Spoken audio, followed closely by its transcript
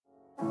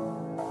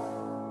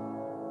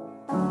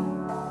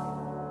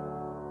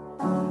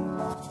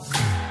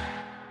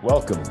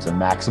Welcome to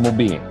Maximal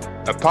Being,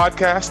 a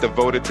podcast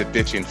devoted to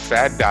ditching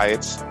fad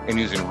diets and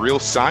using real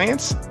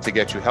science to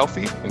get you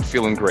healthy and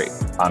feeling great.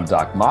 I'm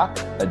Doc Mock,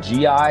 a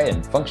GI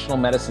and functional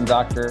medicine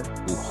doctor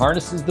who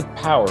harnesses the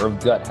power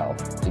of gut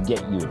health to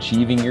get you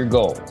achieving your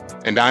goals.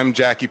 And I'm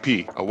Jackie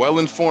P., a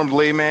well-informed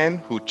layman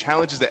who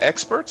challenges the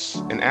experts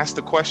and asks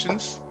the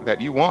questions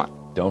that you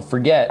want. Don't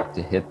forget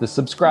to hit the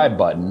subscribe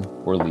button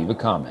or leave a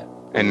comment.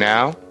 And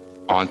now,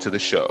 on to the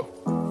show.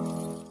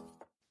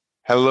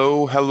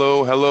 Hello,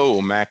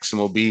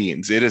 Maximal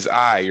Beings. It is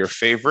I, your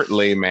favorite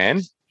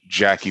layman,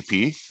 Jackie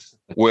P.,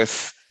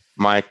 with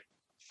my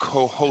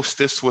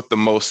co-hostess with the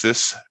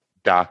mostest,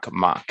 Doc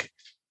Mock.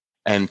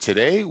 And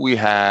today we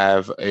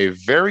have a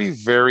very,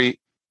 very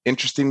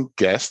interesting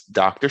guest,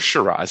 Dr.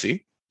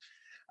 Shirazi.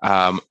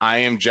 I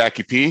am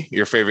Jackie P.,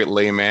 your favorite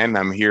layman.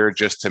 I'm here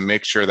just to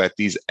make sure that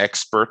these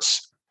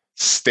experts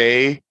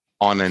stay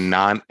on a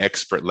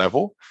non-expert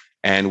level.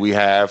 And we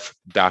have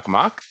Doc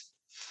Mock.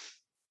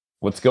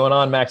 What's going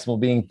on, Maximal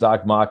Being?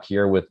 Doc Mock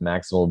here with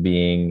Maximal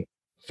Being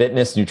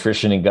Fitness,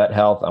 Nutrition, and Gut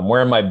Health. I'm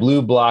wearing my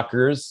blue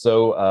blockers,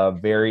 so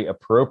very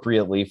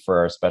appropriately for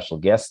our special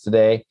guest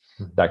today,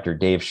 Dr.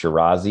 Dave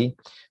Shirazi.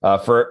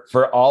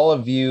 For all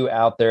of you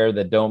out there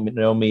that don't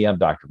know me, I'm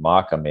Dr.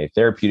 Mock. I'm a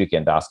therapeutic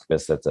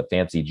endoscopist. That's a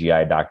fancy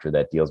GI doctor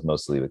that deals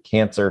mostly with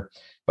cancer,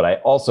 but I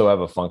also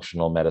have a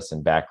functional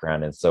medicine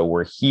background. And so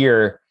we're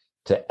here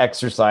to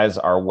exercise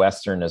our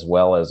Western as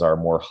well as our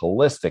more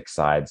holistic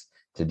sides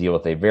to deal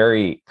with a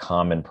very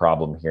common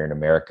problem here in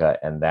America,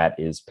 and that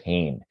is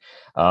pain.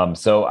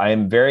 So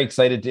I'm very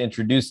excited to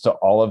introduce to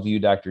all of you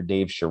Dr.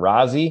 Dave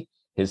Shirazi.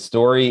 His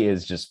story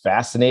is just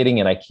fascinating,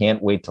 and I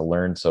can't wait to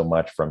learn so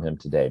much from him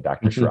today.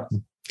 Dr.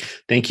 Shirazi.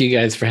 Thank you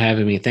guys for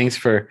having me. Thanks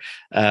for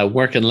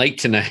working late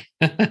tonight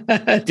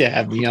to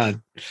have me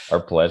on.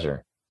 Our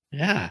pleasure.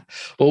 Yeah.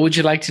 What would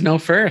you like to know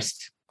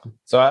first?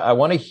 So I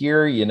want to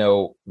hear,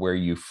 where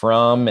you're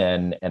from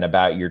and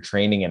about your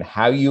training and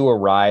how you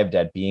arrived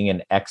at being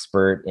an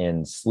expert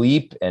in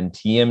sleep and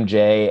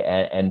TMJ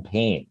and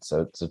pain.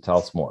 So tell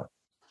us more.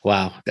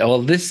 Wow.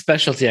 Well, this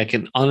specialty, I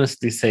can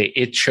honestly say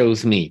it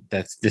chose me.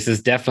 This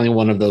is definitely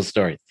one of those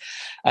stories.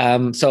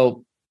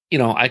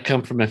 I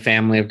come from a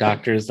family of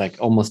doctors. Like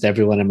almost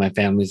everyone in my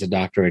family is a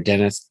doctor or a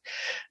dentist.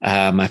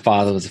 My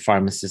father was a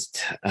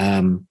pharmacist.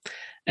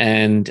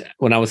 And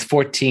when I was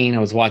 14, I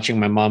was watching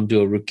my mom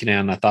do a root canal,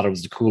 and I thought it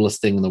was the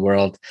coolest thing in the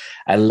world.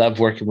 I love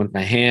working with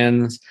my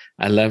hands.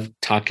 I love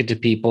talking to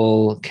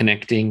people,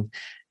 connecting.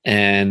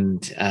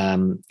 And,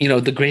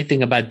 the great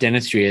thing about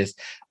dentistry is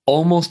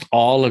almost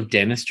all of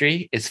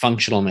dentistry is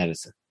functional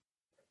medicine,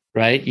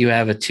 right? You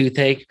have a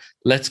toothache.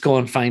 Let's go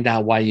and find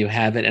out why you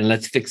have it, and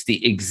let's fix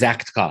the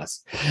exact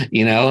cause,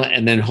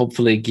 and then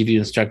hopefully give you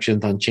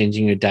instructions on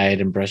changing your diet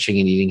and brushing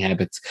and eating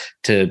habits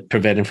to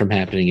prevent it from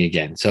happening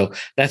again. So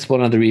that's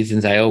one of the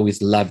reasons I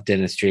always loved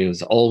dentistry. It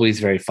was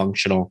always very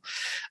functional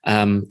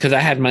because I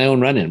had my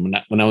own run-in.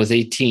 When I was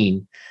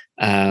 18,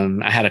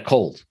 I had a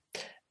cold.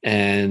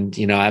 And,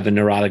 I have a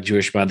neurotic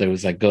Jewish mother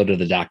who's like, go to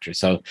the doctor.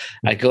 So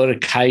I go to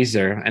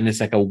Kaiser, and it's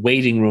like a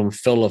waiting room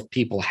full of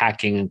people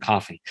hacking and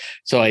coughing.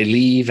 So I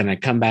leave and I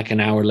come back an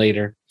hour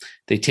later.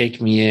 They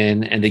take me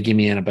in and they give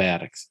me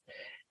antibiotics.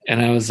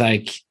 And I was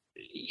like,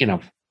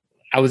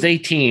 I was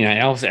 18.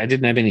 I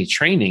didn't have any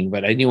training,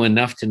 but I knew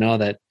enough to know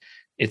that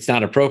it's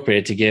not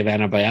appropriate to give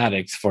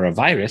antibiotics for a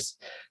virus.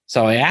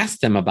 So I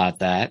asked him about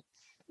that.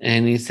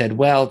 And he said,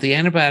 well, the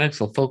antibiotics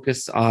will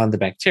focus on the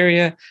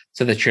bacteria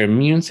so that your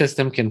immune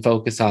system can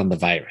focus on the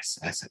virus.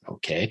 I said,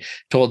 okay.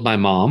 Told my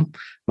mom.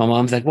 My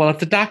mom's like, well, if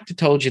the doctor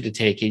told you to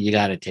take it, you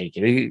got to take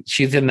it.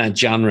 She's in that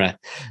genre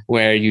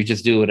where you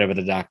just do whatever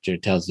the doctor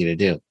tells you to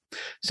do.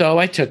 So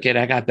I took it.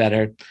 I got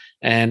better.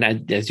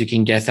 And as you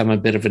can guess, I'm a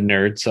bit of a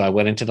nerd. So I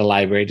went into the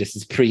library. This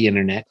is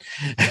pre-internet.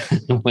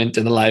 Went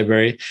to the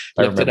library,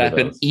 looked it up.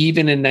 Those. And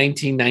even in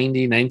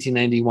 1990,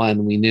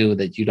 1991, we knew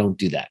that you don't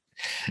do that.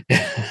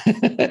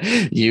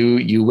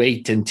 you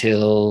wait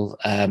until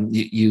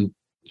you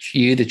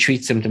either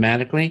treat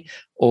symptomatically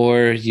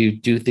or you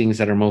do things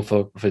that are more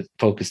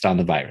focused on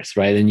the virus,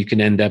 right? And you can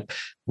end up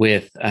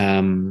with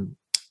an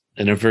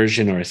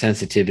aversion or a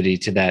sensitivity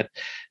to that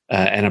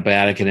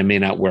antibiotic, and it may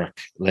not work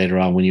later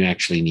on when you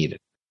actually need it.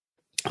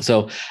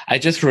 So I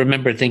just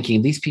remember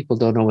thinking, these people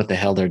don't know what the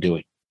hell they're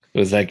doing. It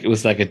was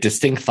like a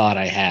distinct thought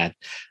I had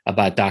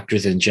about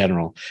doctors in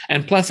general.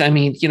 And plus,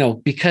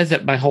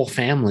 because my whole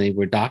family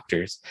were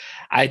doctors,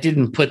 I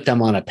didn't put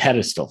them on a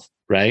pedestal,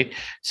 right?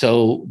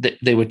 So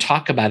they would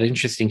talk about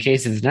interesting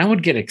cases, and I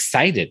would get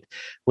excited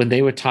when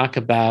they would talk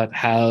about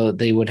how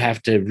they would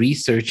have to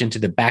research into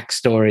the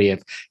backstory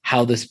of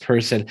how this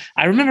person.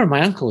 I remember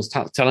my uncle was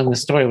telling the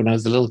story when I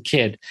was a little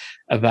kid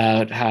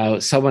about how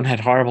someone had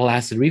horrible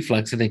acid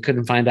reflux and they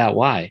couldn't find out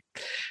why.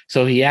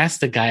 So he asked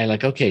the guy,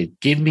 like, okay,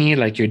 give me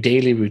like your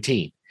daily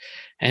routine.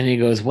 And he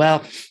goes,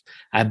 well,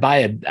 I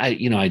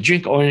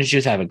drink orange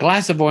juice. I have a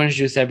glass of orange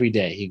juice every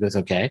day. He goes,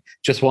 okay,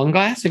 just one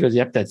glass? He goes,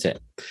 yep, that's it.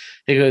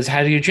 He goes,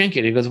 how do you drink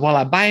it? He goes, well,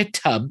 I buy a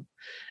tub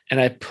and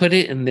I put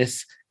it in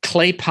this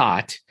clay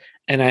pot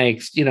and I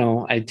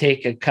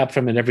take a cup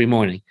from it every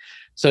morning.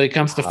 So he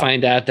comes to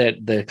find out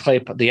that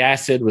the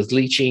acid was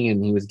leaching,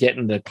 and he was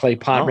getting the clay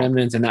pot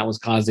remnants, and that was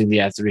causing the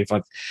acid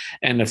reflux.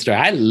 End of story.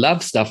 I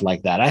love stuff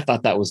like that. I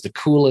thought that was the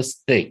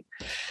coolest thing.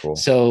 Cool.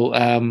 So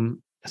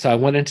I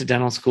went into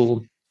dental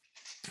school,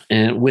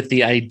 and with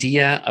the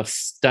idea of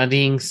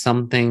studying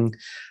something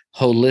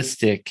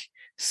holistic,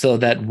 so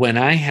that when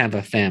I have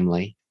a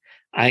family,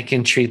 I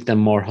can treat them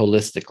more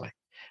holistically.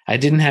 I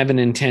didn't have an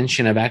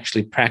intention of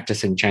actually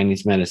practicing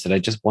Chinese medicine. I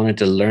just wanted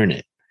to learn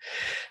it.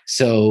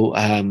 So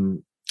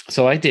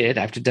I did.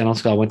 After dental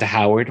school, I went to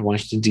Howard,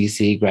 Washington,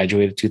 D.C.,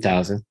 graduated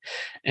 2000,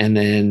 and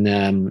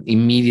then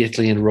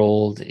immediately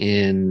enrolled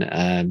in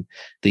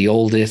the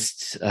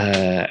oldest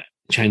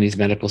Chinese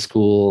medical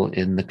school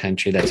in the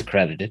country that's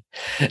accredited,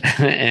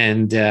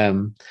 and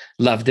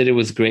loved it. It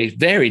was great.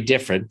 Very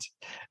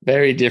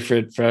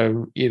different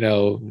from,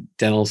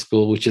 dental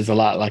school, which is a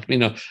lot like,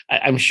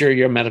 I'm sure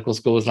your medical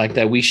school was like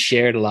that. We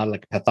shared a lot of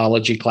like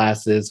pathology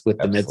classes with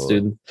the med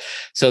students.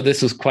 So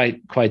this was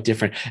quite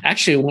different.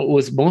 Actually, what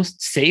was most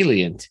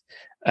salient,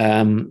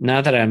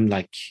 now that I'm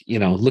like,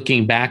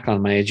 looking back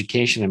on my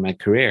education and my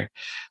career,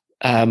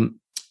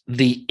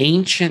 the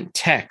ancient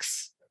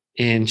texts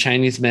in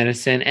Chinese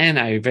medicine and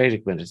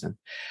Ayurvedic medicine,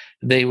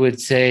 they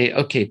would say,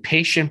 okay,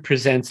 patient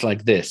presents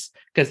like this,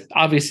 because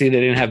obviously they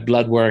didn't have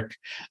blood work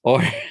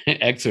or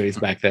x-rays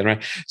back then,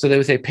 right? So they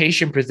would say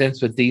patient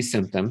presents with these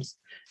symptoms.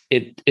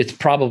 It's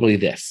probably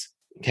this,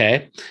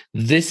 okay?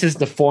 This is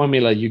the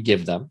formula you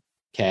give them,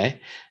 okay?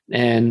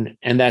 And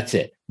that's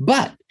it.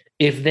 But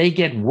if they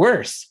get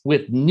worse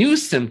with new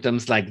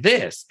symptoms like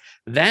this,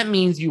 that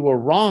means you were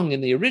wrong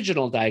in the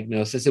original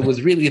diagnosis. It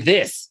was really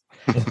this.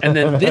 And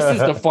then this is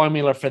the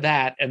formula for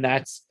that, and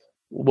that's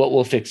what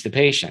will fix the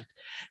patient.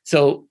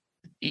 So,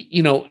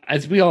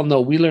 as we all know,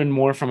 we learn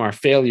more from our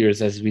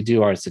failures as we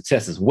do our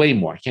successes, way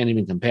more, can't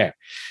even compare.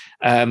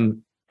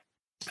 And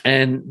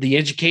the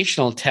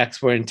educational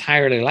texts were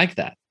entirely like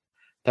that.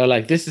 They're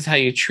like, this is how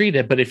you treat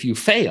it, but if you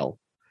fail,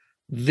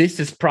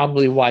 this is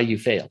probably why you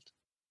failed,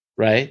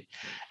 right?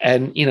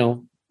 And,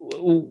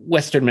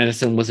 Western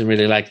medicine wasn't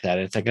really like that.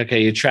 It's like,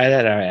 okay, you try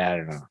that, all right, I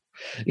don't know.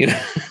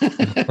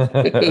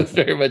 It was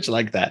very much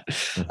like that.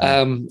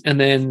 Mm-hmm. And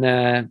then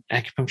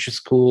acupuncture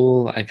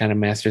school, I got a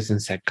master's in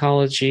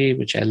psychology,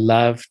 which I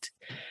loved,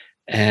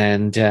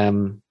 and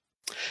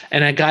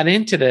I got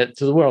into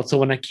the world. So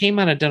when I came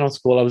out of dental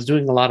school, I was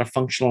doing a lot of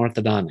functional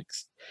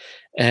orthodontics,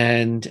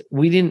 and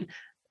we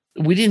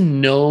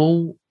didn't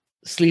know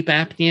sleep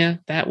apnea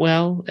that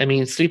well. I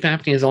mean, sleep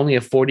apnea is only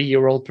a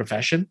 40-year-old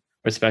profession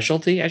or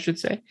specialty, I should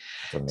say.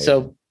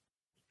 So,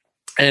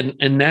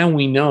 and now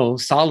we know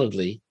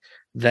solidly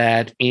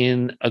that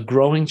in a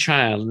growing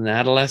child, an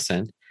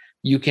adolescent,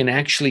 you can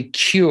actually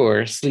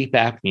cure sleep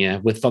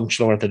apnea with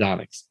functional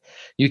orthodontics.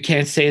 You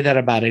can't say that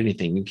about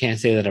anything. You can't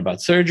say that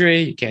about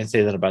surgery. You can't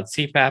say that about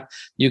CPAP.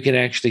 You can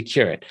actually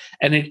cure it.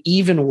 And it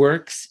even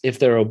works if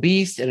they're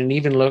obese, and it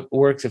even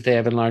works if they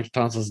have enlarged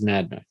tonsils and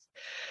adenoids.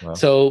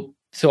 Wow.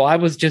 So I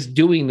was just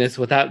doing this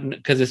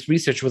because this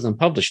research wasn't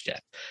published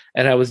yet.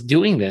 And I was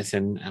doing this,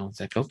 and I was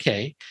like,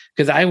 okay,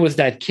 because I was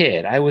that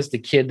kid. I was the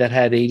kid that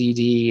had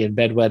ADD and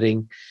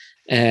bedwetting.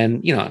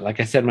 And, like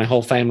I said, my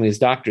whole family is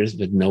doctors,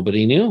 but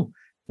nobody knew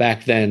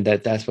back then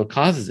that that's what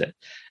causes it.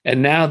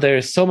 And now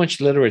there's so much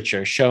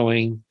literature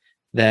showing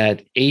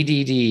that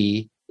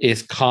ADD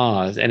is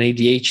caused, and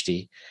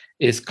ADHD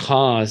is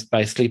caused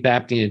by sleep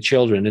apnea in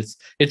children.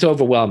 It's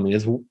overwhelming.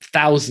 There's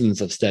thousands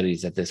of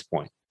studies at this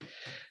point. Wow.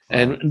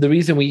 And the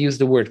reason we use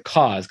the word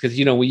cause, because,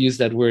 we use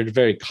that word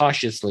very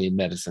cautiously in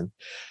medicine,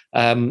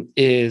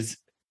 is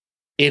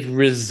it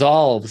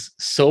resolves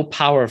so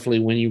powerfully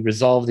when you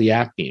resolve the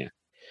apnea,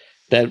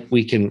 that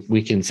we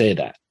can say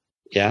that.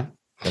 Yeah.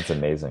 That's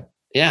amazing.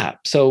 Yeah.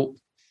 So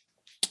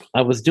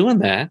I was doing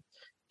that,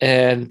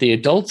 and the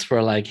adults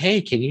were like,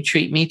 hey, can you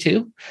treat me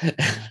too? I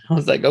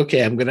was like,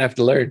 okay, I'm going to have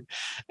to learn.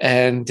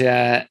 And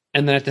then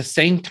at the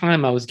same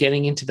time, I was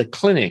getting into the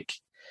clinic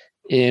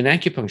in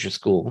acupuncture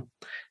school,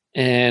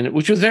 and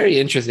which was very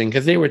interesting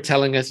because they were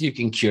telling us you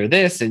can cure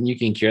this and you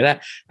can cure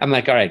that. I'm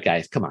like, all right,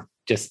 guys, come on.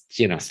 Just,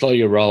 slow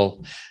your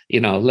roll,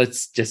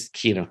 let's just,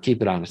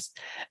 keep it honest.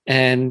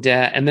 And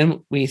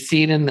then we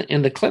see it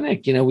in the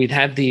clinic, we'd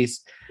have the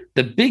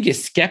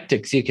biggest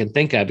skeptics you can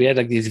think of. We had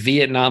like these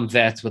Vietnam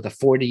vets with a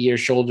 40-year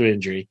shoulder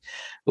injury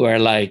who are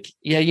like,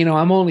 yeah,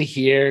 I'm only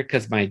here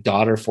because my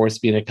daughter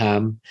forced me to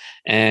come,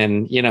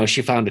 and,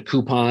 she found a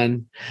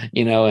coupon,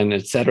 and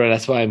et cetera.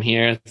 That's why I'm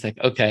here. It's like,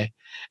 okay.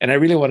 And I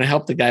really want to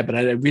help the guy, but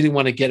I really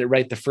want to get it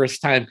right the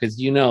first time, because,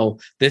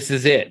 this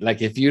is it.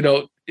 Like, if you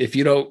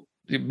don't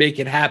make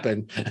it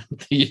happen,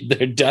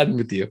 they're done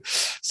with you.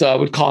 So I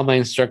would call my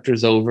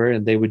instructors over,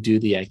 and they would do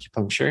the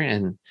acupuncture,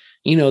 and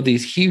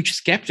these huge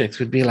skeptics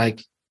would be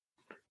like,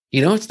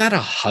 it's not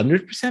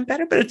 100%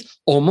 better, but it's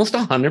almost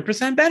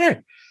 100%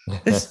 better.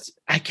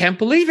 I can't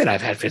believe it.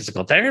 I've had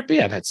physical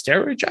therapy, I've had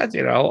steroid shots,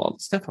 all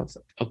the stuff. I was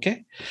like,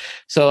 okay.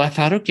 So I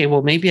thought, okay,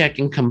 well, maybe I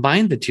can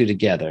combine the two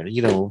together.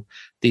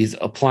 These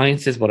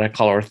appliances, what I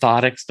call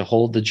orthotics, to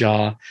hold the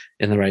jaw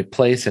in the right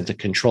place and to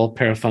control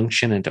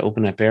parafunction and to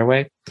open up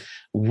airway,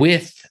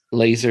 with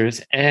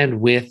lasers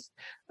and with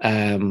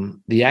the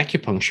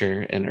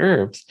acupuncture and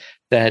herbs,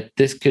 that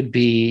this could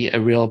be a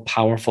real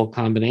powerful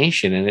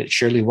combination, and it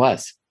surely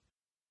was.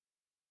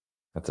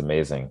 That's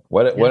amazing.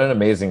 What an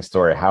amazing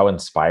story. How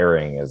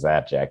inspiring is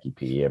that, Jackie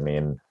P? I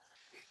mean,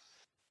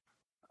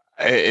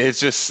 it's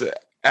just,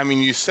 I mean,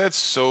 you said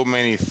so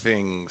many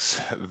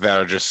things that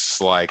are just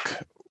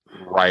like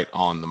right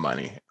on the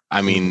money.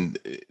 I mean,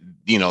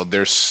 you know,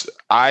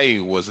 I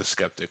was a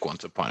skeptic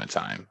once upon a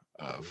time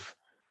of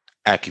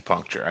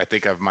acupuncture. I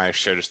think I might have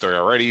shared a story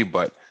already,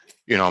 but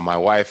you know, my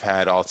wife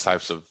had all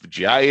types of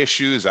GI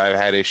issues. I've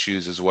had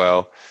issues as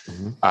well.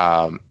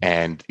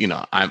 And you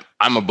know,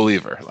 I'm a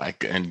believer,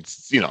 like, and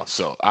you know,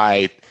 so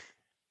I'm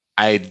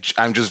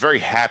just very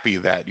happy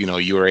that, you know,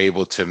 you were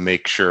able to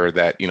make sure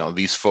that, you know,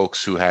 these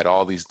folks who had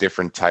all these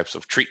different types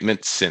of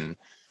treatments and,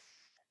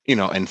 you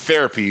know, and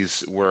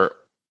therapies were,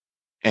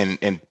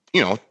 and,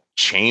 you know,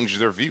 change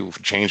their view,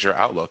 change their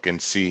outlook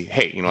and see,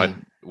 hey, you know what,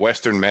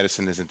 Western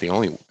medicine isn't the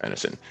only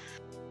medicine.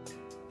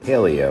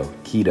 Paleo,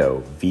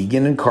 keto,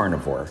 vegan, and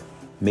carnivore.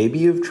 Maybe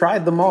you've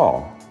tried them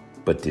all,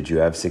 but did you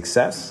have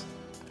success?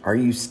 Are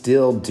you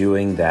still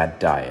doing that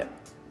diet?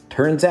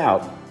 Turns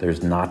out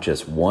there's not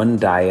just one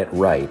diet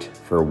right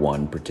for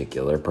one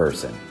particular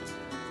person.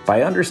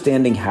 By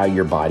understanding how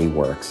your body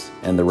works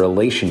and the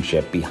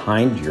relationship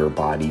behind your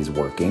body's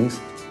workings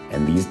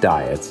and these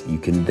diets, you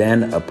can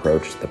then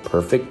approach the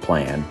perfect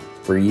plan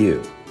for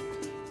you.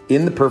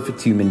 In the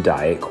Perfect Human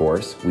Diet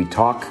course, we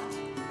talk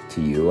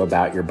to you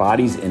about your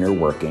body's inner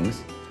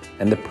workings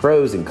and the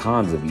pros and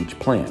cons of each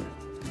plan.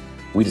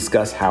 We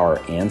discuss how our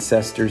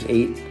ancestors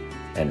ate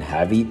and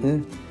have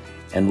eaten,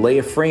 and lay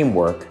a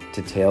framework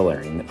to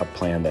tailoring a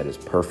plan that is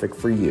perfect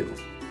for you.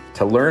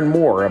 To learn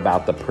more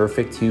about the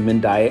Perfect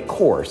Human Diet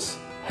course,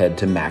 head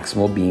to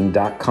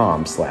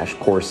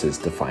maximalbeing.com/courses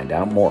to find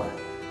out more.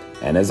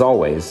 And as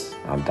always,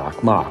 I'm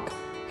Doc Mock,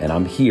 and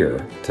I'm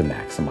here to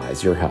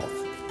maximize your health.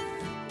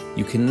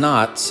 You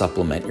cannot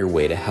supplement your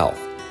way to health,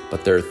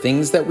 but there are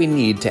things that we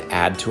need to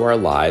add to our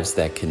lives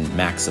that can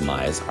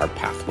maximize our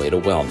pathway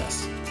to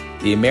wellness.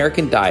 The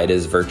American diet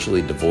is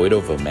virtually devoid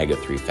of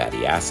omega-3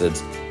 fatty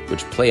acids,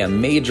 which play a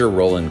major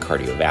role in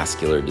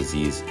cardiovascular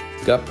disease,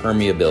 gut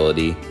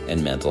permeability,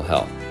 and mental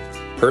health.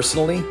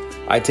 Personally,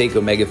 I take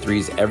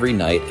omega-3s every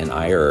night, and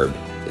iHerb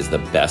is the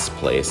best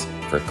place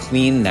for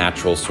clean,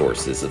 natural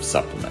sources of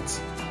supplements.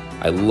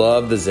 I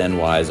love the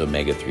ZenWise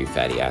omega-3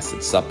 fatty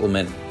acid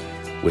supplement,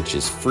 which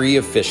is free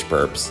of fish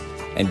burps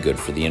and good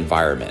for the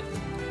environment.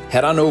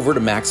 Head on over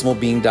to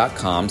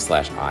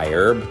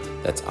maximalbeing.com/iHerb,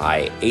 that's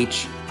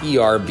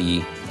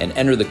IHERB, and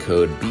enter the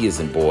code B as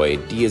in boy,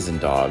 D as in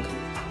dog,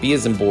 B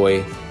as in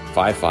boy,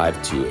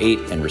 5528,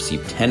 and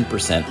receive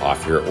 10%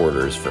 off your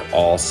orders for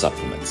all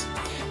supplements.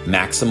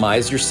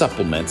 Maximize your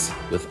supplements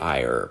with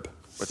iHerb.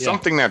 But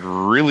something that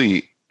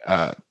really,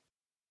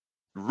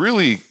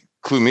 really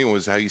clued me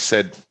was how you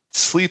said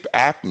sleep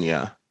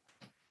apnea,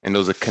 and there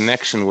was a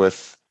connection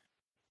with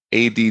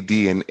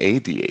ADD and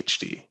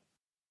ADHD.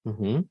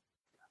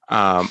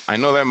 I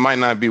know that might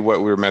not be what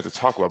we were meant to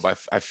talk about,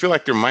 but I feel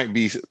like there might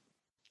be.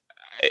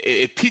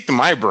 It piqued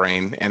my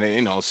brain, and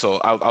you know, so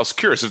I was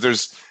curious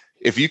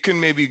if you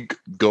can maybe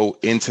go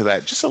into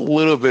that just a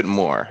little bit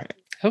more.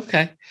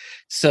 Okay,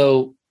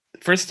 so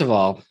first of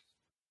all,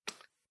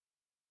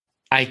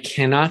 I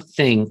cannot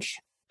think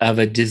of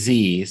a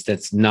disease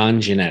that's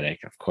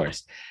non-genetic, of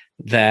course,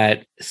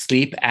 that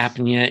sleep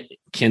apnea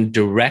can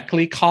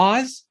directly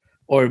cause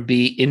or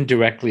be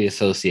indirectly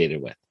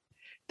associated with.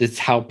 That's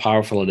how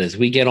powerful it is.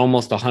 We get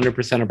almost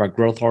 100% of our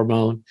growth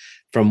hormone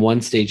from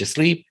one stage of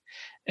sleep.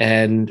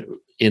 And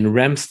in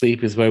REM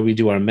sleep is where we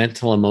do our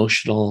mental,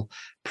 emotional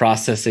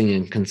processing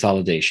and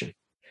consolidation,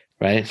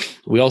 right?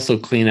 We also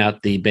clean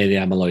out the beta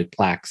amyloid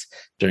plaques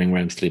during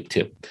REM sleep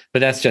too. But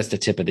that's just the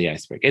tip of the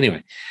iceberg.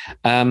 Anyway,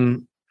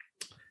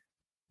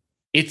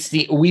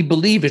 we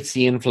believe it's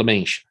the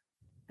inflammation,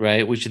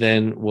 right? Which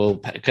then will,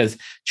 because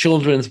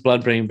children's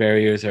blood-brain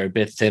barriers are a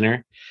bit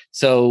thinner.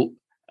 So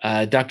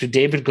Dr.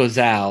 David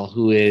Gozal,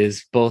 who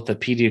is both a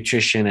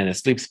pediatrician and a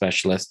sleep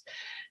specialist,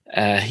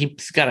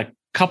 he's got a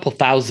couple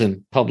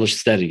thousand published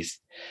studies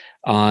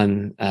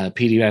on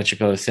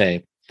pediatric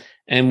OSA.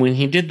 And when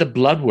he did the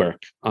blood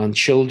work on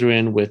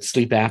children with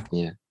sleep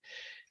apnea,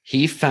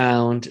 he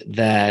found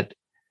that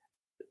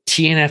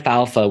TNF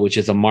alpha, which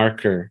is a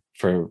marker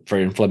for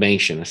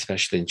inflammation,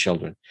 especially in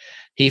children,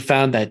 he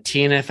found that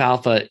TNF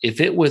alpha,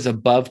 if it was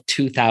above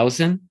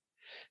 2,000,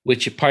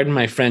 which, pardon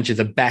my French, is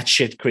a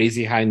batshit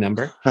crazy high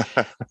number.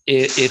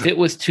 If it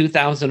was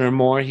 2,000 or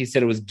more, he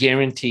said it was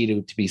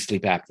guaranteed to be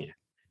sleep apnea.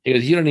 He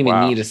goes, you don't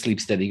even need a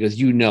sleep study. He goes,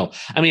 you know.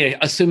 I mean,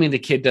 assuming the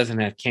kid doesn't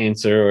have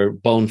cancer or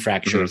bone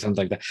fracture or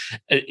something like that,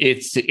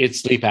 it's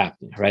sleep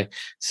apnea, right?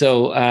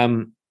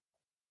 So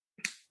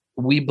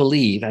we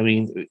believe, I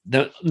mean,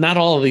 not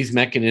all of these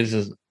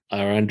mechanisms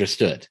are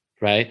understood,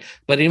 right?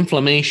 But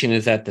inflammation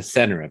is at the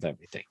center of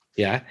everything,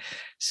 yeah?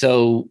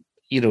 So,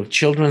 you know,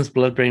 children's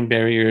blood-brain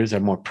barriers are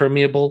more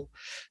permeable.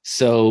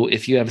 So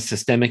if you have a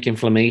systemic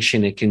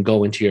inflammation, it can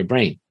go into your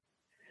brain.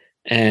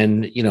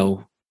 And, you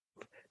know,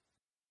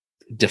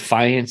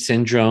 defiant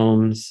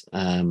syndromes,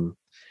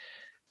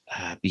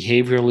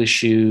 behavioral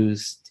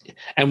issues.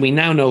 And we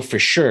now know for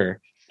sure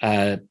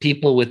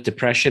people with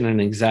depression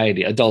and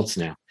anxiety, adults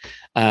now,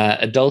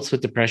 adults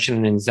with depression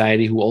and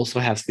anxiety who also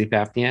have sleep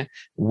apnea,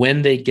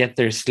 when they get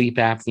their sleep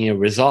apnea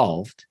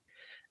resolved,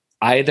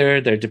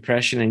 either their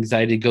depression and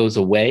anxiety goes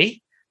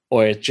away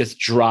or it just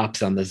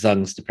drops on the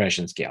Zung's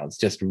depression scale. It's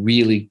just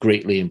really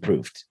greatly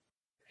improved.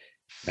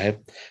 Right.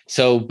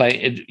 So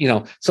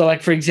so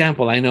like, for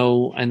example, I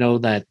know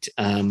that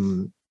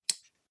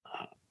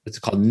what's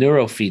it called?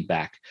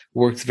 Neurofeedback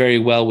works very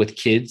well with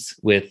kids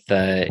with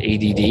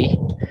ADD,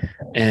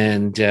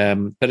 and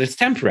but it's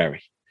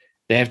temporary.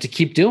 They have to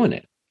keep doing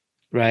it,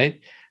 right?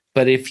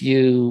 But if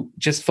you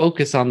just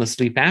focus on the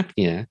sleep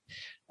apnea,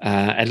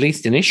 at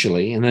least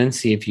initially, and then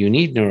see if you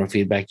need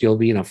neurofeedback, you'll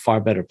be in a far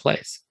better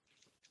place.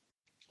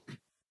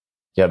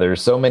 Yeah,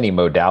 there's so many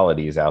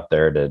modalities out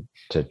there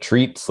to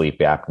treat sleep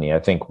apnea.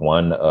 I think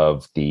one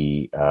of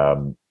the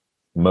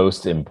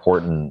most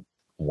important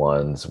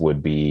ones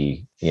would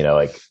be,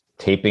 like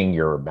taping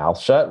your mouth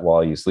shut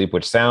while you sleep,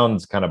 which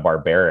sounds kind of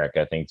barbaric,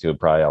 I think, to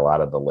probably a lot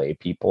of the lay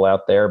people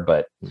out there.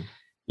 But,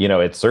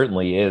 it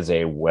certainly is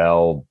a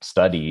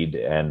well-studied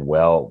and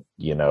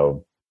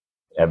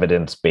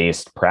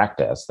evidence-based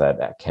practice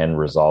that can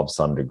resolve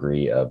some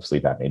degree of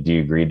sleep apnea. Do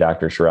you agree,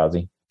 Dr.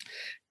 Shirazi?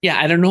 Yeah,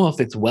 I don't know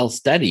if it's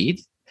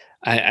well-studied.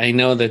 I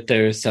know that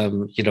there's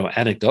some,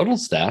 anecdotal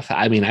stuff.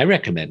 I mean, I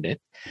recommend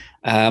it.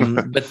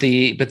 But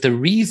the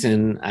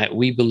reason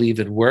we believe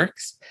it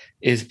works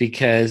is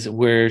because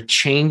we're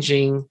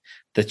changing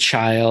the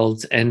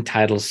child's end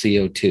tidal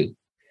CO2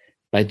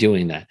 by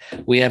doing that.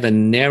 We have a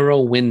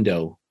narrow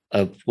window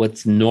of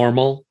what's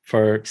normal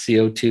for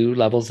CO2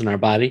 levels in our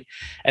body,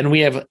 and we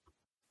have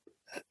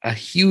a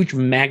huge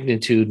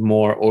magnitude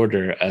more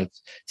order of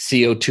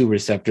CO2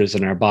 receptors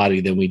in our body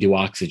than we do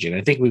oxygen.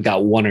 I think we've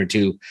got 1 or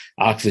 2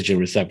 oxygen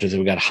receptors,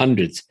 and we've got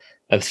hundreds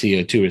of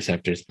CO2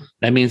 receptors.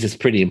 That means it's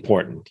pretty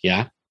important.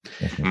 Yeah.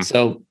 Mm-hmm.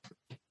 So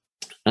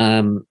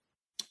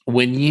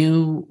when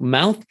you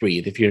mouth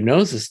breathe, if your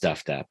nose is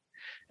stuffed up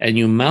and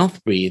you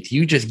mouth breathe,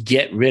 you just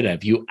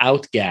you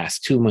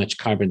outgas too much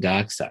carbon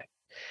dioxide.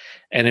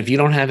 And if you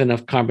don't have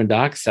enough carbon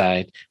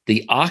dioxide,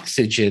 the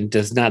oxygen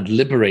does not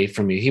liberate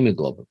from your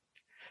hemoglobin.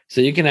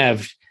 So you can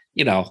have,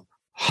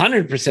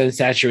 100%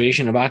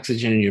 saturation of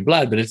oxygen in your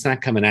blood, but it's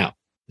not coming out.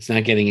 It's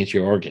not getting into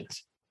your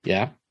organs.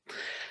 Yeah.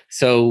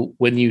 So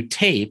when you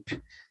tape,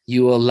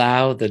 you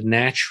allow the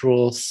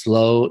natural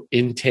slow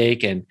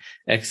intake and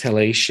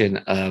exhalation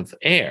of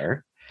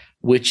air,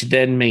 which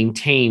then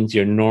maintains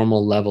your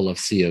normal level of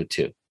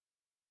CO2,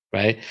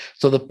 right?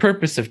 So the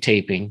purpose of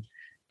taping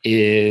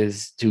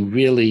is to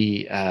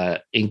really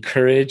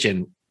encourage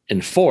and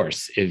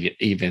enforce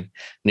even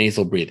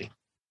nasal breathing.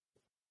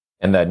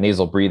 And that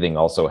nasal breathing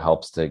also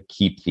helps to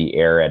keep the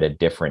air at a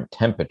different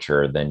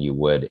temperature than you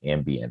would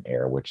ambient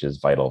air, which is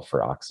vital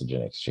for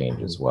oxygen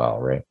exchange as well,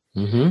 right?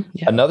 Mm-hmm.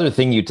 Yeah. Another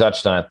thing you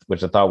touched on,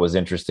 which I thought was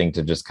interesting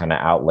to just kind of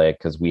outlay,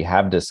 because we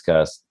have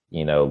discussed,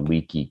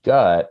 leaky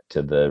gut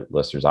to the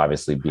listeners.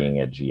 Obviously,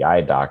 being a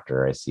GI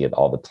doctor, I see it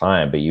all the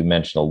time. But you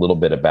mentioned a little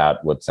bit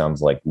about what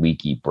sounds like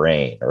leaky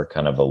brain, or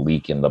kind of a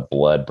leak in the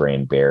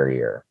blood-brain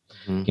barrier.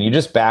 Mm-hmm. Can you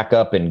just back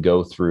up and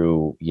go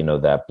through,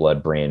 that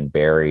blood-brain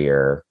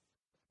barrier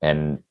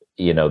and,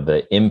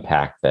 the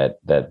impact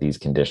that these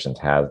conditions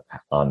have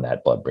on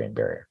that blood-brain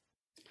barrier?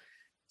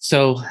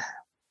 So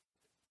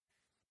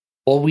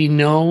what we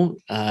know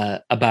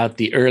about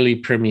the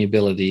early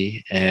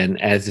permeability,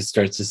 and as it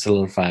starts to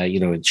solidify,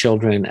 in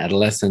children,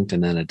 adolescent,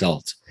 and then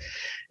adults.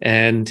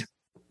 And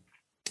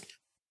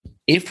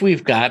if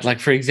we've got, like,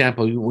 for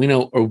example, we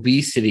know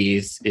obesity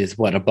is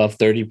what, above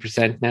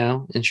 30%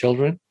 now in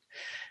children.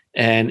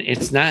 And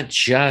it's not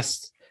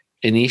just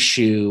an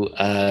issue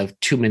of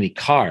too many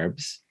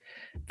carbs.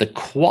 The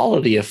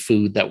quality of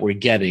food that we're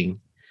getting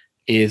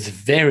is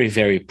very,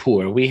 very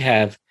poor. We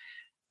have,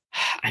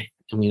 I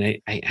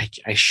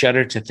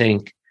shudder to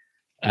think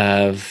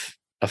of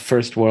a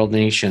first world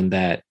nation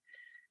that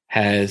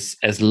has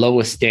as low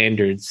a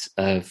standards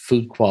of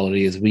food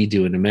quality as we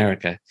do in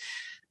America.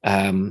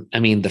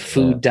 The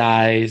food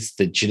dyes,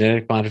 the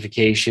genetic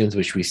modifications,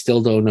 which we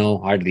still don't know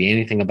hardly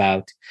anything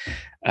about,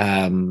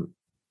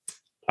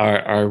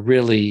 are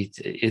really,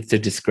 it's a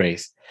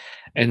disgrace.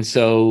 And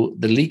so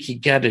the leaky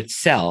gut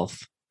itself,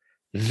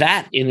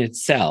 that in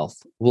itself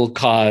will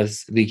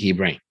cause leaky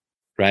brain,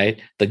 right?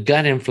 The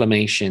gut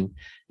inflammation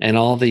and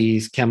all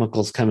these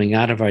chemicals coming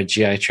out of our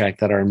GI tract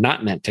that are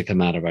not meant to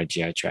come out of our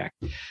GI tract,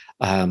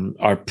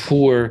 our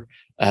poor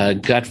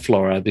gut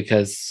flora,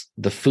 because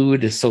the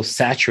food is so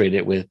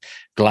saturated with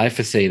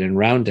glyphosate and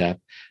Roundup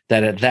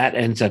that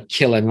ends up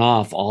killing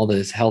off all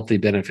this healthy,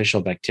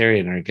 beneficial bacteria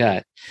in our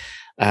gut.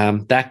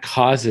 That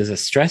causes a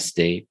stress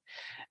state.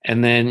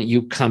 And then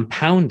you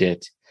compound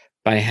it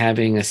by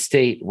having a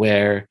state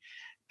where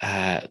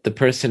the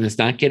person is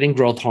not getting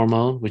growth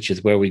hormone, which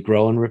is where we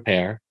grow and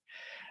repair.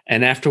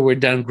 And after we're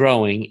done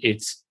growing,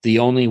 it's the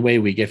only way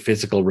we get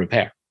physical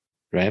repair,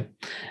 right?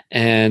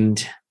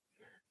 And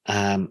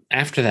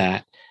after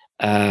that,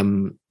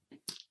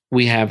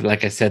 we have,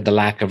 like I said, the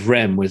lack of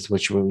REM,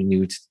 which we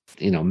need,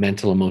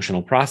 mental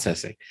emotional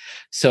processing.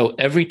 So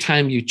every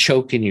time you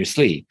choke in your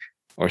sleep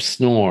or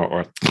snore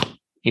or,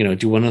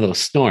 do one of those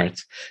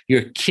snorts,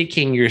 you're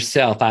kicking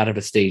yourself out of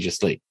a stage of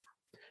sleep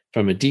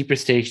from a deeper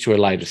stage to a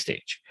lighter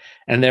stage.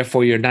 And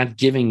therefore, you're not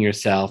giving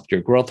yourself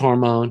your growth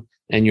hormone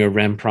and your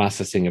REM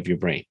processing of your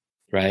brain,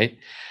 right?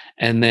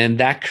 And then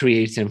that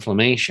creates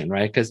inflammation,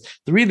 right? Because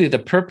really the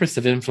purpose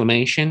of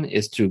inflammation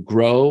is to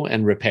grow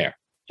and repair.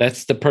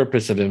 That's the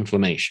purpose of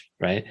inflammation,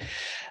 right?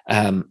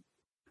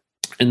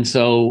 And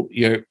so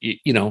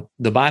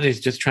the body's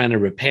just trying to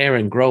repair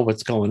and grow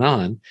what's going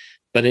on,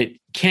 but it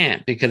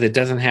can't because it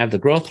doesn't have the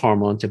growth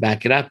hormone to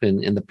back it up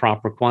in the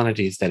proper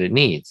quantities that it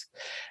needs.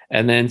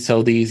 And then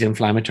so these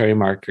inflammatory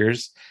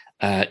markers,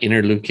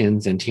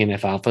 interleukins and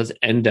TNF alphas,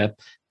 end up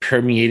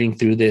permeating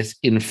through this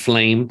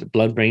inflamed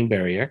blood-brain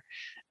barrier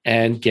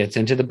and gets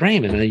into the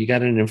brain. And then you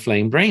got an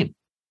inflamed brain.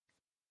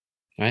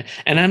 Right.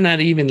 And I'm not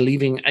even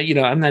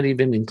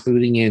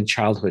including in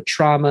childhood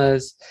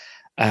traumas,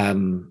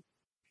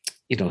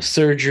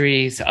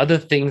 surgeries, other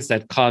things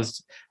that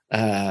caused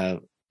a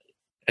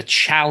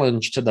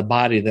challenge to the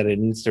body that it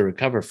needs to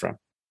recover from.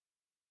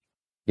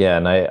 Yeah.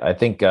 And I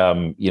think,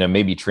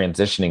 maybe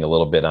transitioning a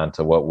little bit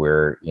onto what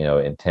we're,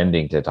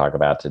 intending to talk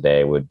about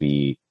today would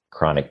be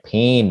chronic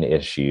pain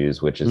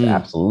issues, which is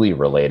absolutely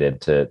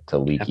related to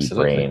leaky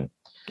brain.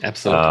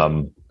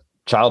 Absolutely.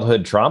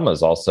 Childhood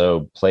traumas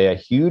also play a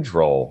huge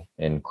role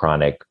in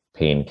chronic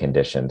pain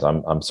conditions.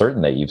 I'm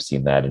certain that you've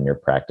seen that in your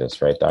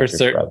practice, right, Dr.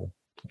 Shirazi?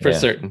 For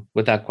certain,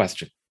 without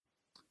question.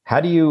 How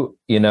do you,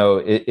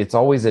 it's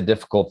always a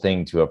difficult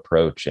thing to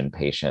approach in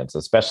patients,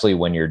 especially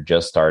when you're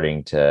just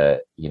starting to,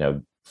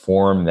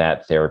 form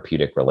that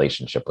therapeutic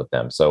relationship with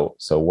them. So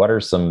what are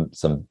some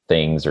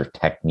things or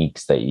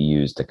techniques that you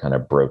use to kind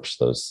of broach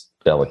those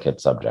delicate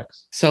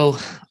subjects? So,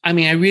 I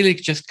really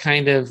just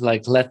kind of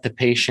like let the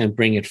patient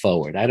bring it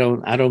forward. I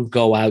don't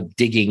go out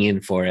digging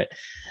in for it.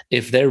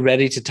 If they're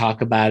ready to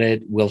talk about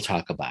it, we'll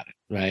talk about it.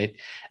 Right.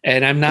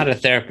 And I'm not a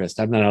therapist.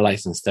 I'm not a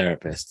licensed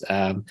therapist.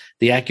 The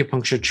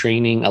acupuncture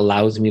training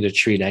allows me to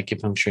treat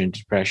acupuncture and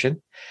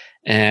depression.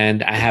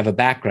 And I have a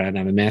background.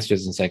 I'm a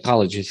master's in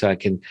psychology, so I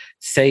can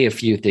say a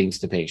few things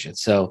to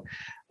patients. So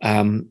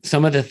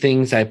some of the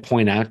things I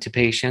point out to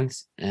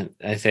patients, and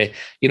I say,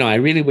 I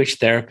really wish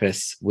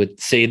therapists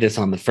would say this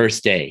on the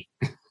first day,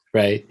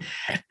 right?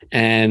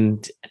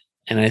 And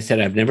I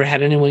said, I've never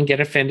had anyone get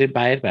offended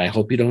by it, but I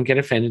hope you don't get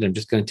offended. I'm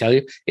just going to tell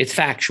you it's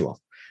factual.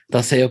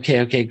 They'll say,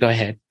 okay, go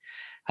ahead.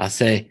 I'll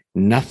say,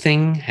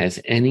 nothing has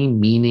any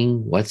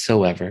meaning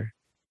whatsoever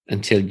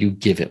until you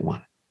give it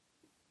one.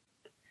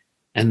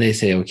 And they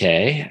say,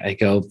 okay. I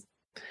go,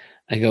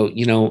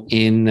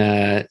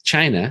 in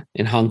China,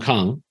 in Hong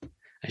Kong,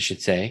 I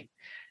should say,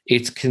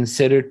 it's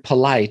considered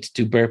polite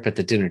to burp at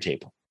the dinner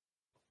table,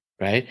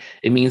 right?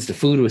 It means the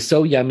food was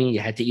so yummy, you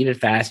had to eat it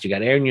fast, you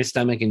got air in your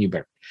stomach and you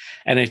burp.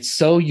 And it's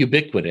so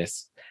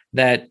ubiquitous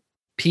that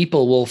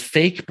people will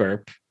fake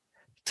burp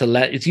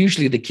it's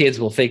usually the kids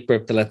will fake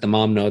burp to let the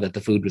mom know that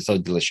the food was so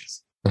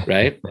delicious,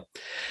 right?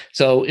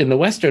 So in the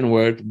Western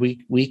world,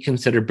 we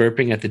consider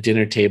burping at the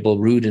dinner table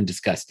rude and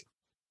disgusting.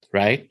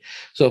 Right?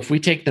 So if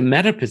we take the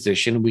meta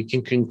position, we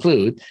can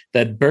conclude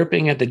that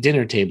burping at the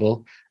dinner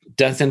table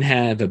doesn't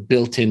have a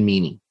built-in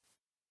meaning.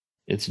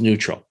 It's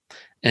neutral.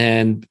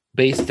 And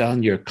based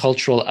on your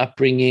cultural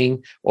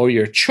upbringing or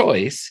your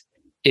choice,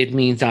 it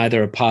means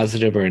either a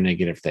positive or a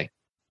negative thing.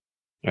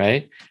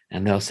 Right?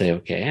 And they'll say,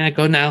 okay. And I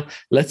go, now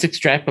let's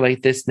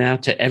extrapolate this now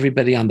to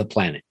everybody on the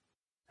planet.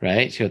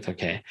 Right? She goes,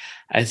 okay.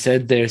 I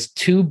said, there's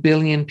 2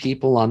 billion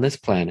people on this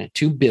planet,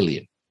 2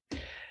 billion.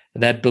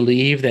 That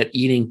believe that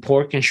eating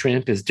pork and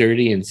shrimp is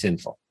dirty and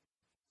sinful,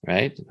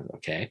 right?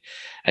 Okay.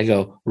 I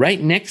go, right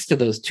next to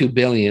those 2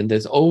 billion,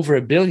 there's over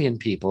 1 billion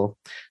people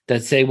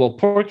that say, well,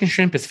 pork and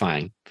shrimp is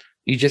fine.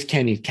 You just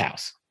can't eat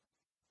cows,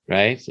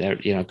 right?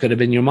 Could have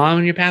been your mom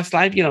in your past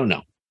life. You don't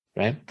know,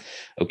 right?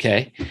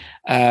 Okay.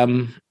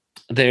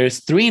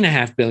 There's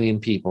 3.5 billion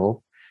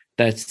people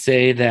that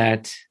say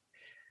that,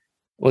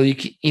 well, you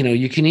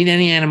can eat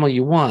any animal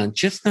you want,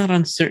 just not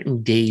on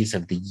certain days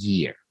of the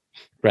year.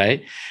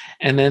 Right.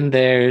 And then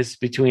there's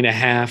between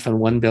 0.5 and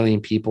 1 billion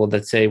people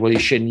that say, well, you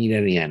shouldn't eat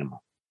any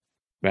animal.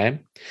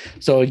 Right.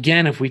 So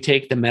again, if we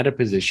take the meta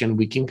position,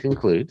 we can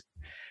conclude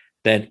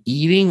that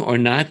eating or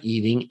not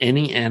eating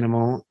any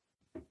animal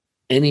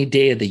any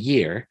day of the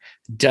year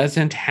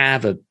doesn't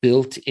have a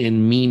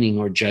built-in meaning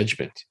or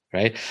judgment.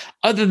 Right.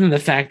 Other than the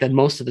fact that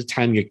most of the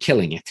time you're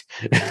killing it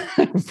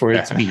for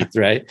its meat.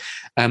 Right.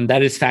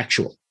 That is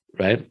factual.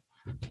 Right.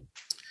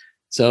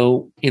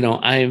 So,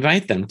 I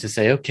invite them to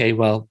say, okay,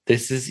 well,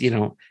 this is,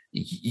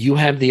 you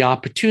have the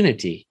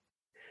opportunity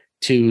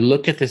to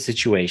look at the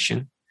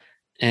situation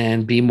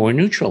and be more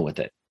neutral with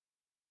it,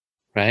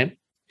 right?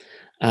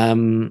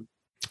 One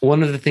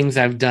of the things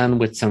I've done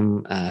with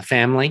some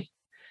family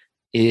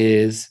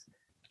is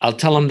I'll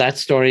tell them that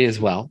story as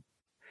well.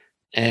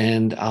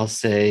 And they'll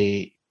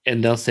say,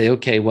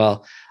 okay,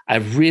 well,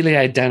 I've really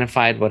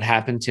identified what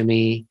happened to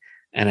me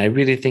and I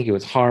really think it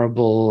was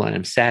horrible and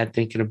I'm sad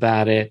thinking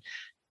about it.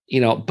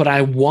 but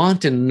I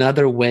want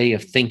another way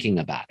of thinking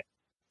about it.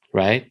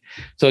 Right.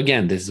 So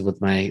again, this is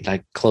with my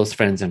like close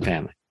friends and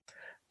family.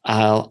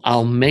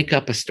 I'll make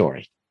up a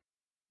story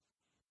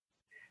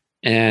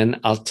and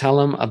I'll tell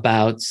them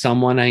about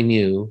someone I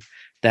knew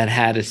that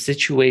had a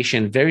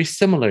situation very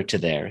similar to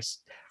theirs,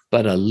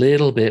 but a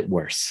little bit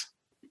worse.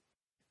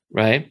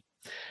 Right.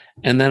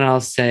 And then I'll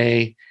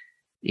say,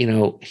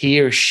 he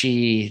or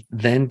she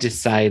then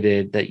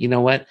decided that,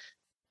 what?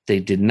 They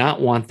did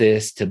not want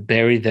this to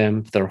bury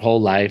them their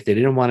whole life. They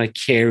didn't want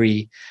to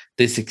carry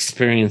this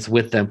experience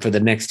with them for the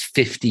next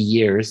 50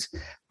 years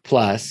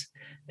plus.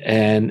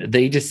 And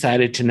they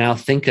decided to now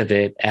think of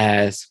it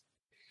as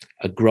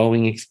a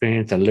growing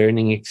experience, a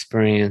learning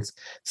experience,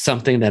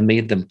 something that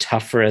made them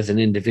tougher as an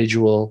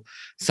individual,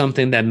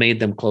 something that made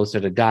them closer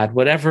to God,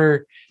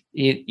 whatever,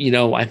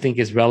 I think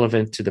is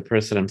relevant to the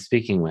person I'm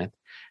speaking with.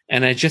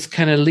 And I just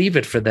kind of leave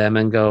it for them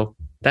and go,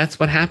 that's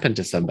what happened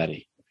to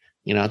somebody.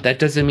 That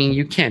doesn't mean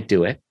you can't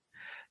do it.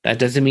 That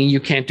doesn't mean you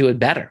can't do it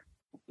better.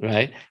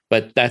 Right.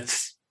 But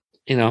that's,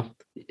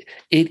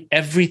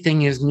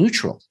 everything is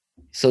neutral.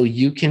 So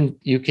you can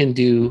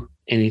do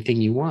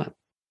anything you want.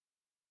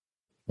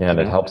 Yeah. And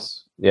it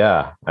helps.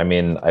 Yeah. I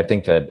mean, I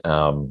think that,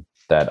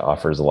 that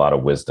offers a lot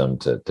of wisdom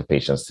to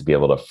patients to be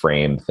able to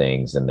frame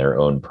things in their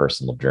own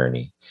personal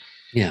journey.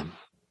 Yeah.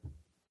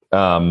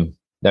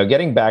 Now,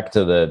 getting back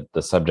to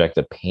the subject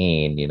of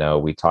pain, you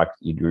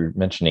were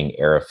mentioning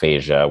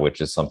aerophagia, which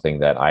is something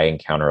that I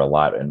encounter a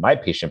lot in my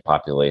patient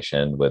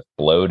population with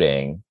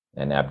bloating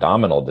and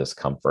abdominal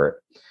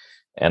discomfort.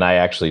 And I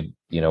actually,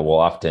 will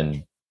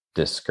often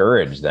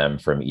discourage them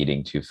from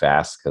eating too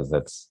fast because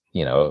that's,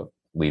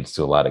 leads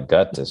to a lot of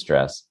gut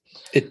distress.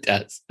 It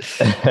does.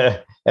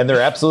 And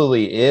there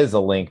absolutely is a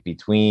link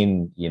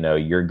between,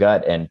 your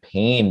gut and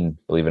pain,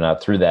 believe it or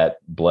not, through that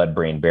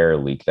blood-brain barrier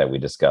leak that we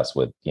discussed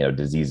with,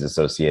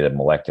 disease-associated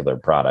molecular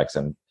products.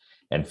 And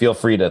feel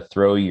free to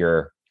throw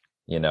your,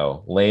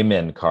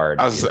 layman card.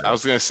 I was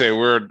going to say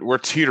we're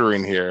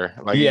teetering here.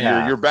 Like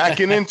you're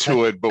backing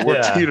into it, but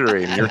we're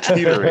teetering. You're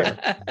teetering.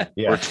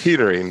 We're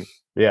teetering.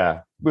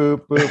 Yeah.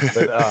 Boop,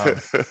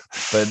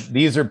 boop. But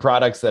these are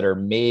products that are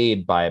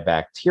made by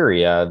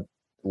bacteria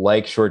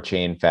like short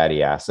chain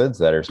fatty acids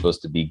that are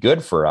supposed to be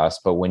good for us.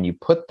 But when you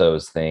put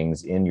those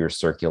things in your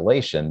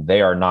circulation,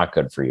 they are not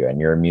good for you. And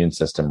your immune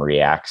system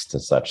reacts to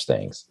such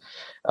things.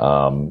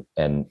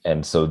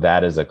 And so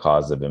that is a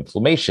cause of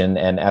inflammation.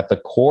 And at the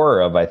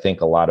core of, I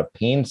think, a lot of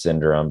pain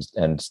syndromes,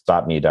 and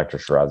stop me, Dr.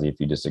 Shirazi, if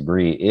you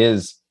disagree,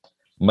 is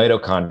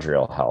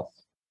mitochondrial health.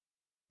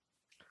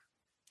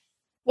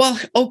 Well,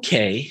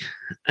 okay.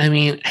 I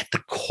mean, at the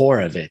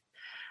core of it,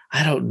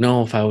 I don't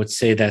know if I would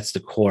say that's the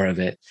core of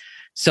it.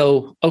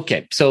 So,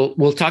 okay. So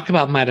we'll talk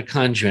about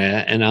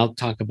mitochondria and I'll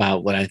talk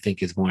about what I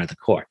think is more at the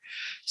core.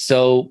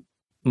 So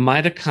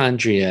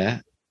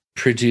mitochondria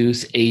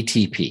produce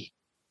ATP.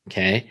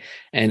 Okay.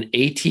 And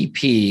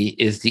ATP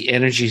is the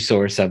energy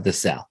source of the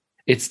cell.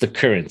 It's the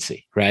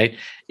currency, right?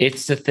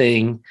 It's the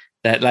thing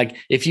that, like,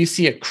 if you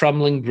see a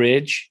crumbling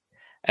bridge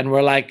and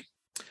we're like,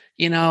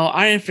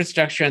 our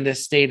infrastructure in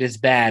this state is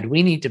bad,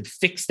 we need to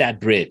fix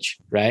that bridge,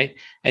 right?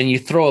 And you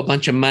throw a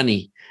bunch of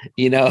money,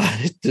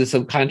 to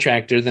some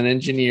contractors and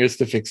engineers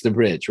to fix the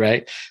bridge,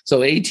 right?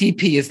 So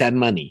ATP is that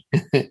money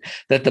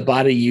that the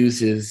body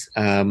uses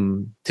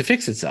to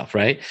fix itself,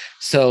 right?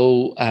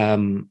 So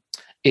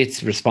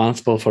it's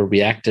responsible for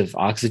reactive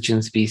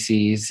oxygen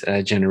species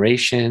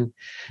generation,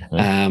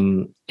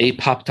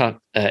 apoptotic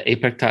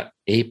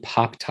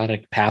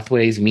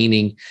pathways,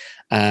 meaning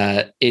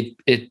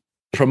it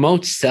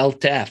promotes cell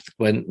death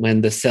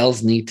when the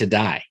cells need to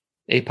die.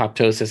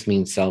 Apoptosis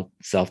means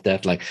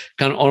self-death, like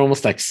kind of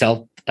almost like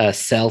cell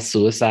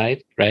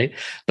suicide, right?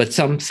 But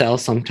some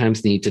cells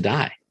sometimes need to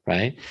die,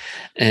 right?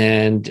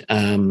 And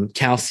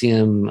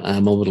calcium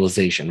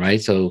mobilization,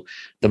 right? So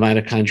the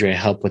mitochondria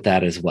help with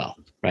that as well,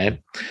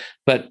 right?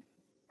 But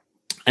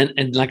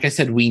and like I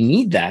said, we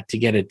need that to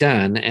get it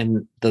done.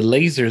 And the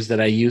lasers that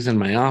I use in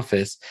my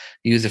office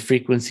use a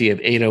frequency of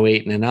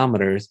 808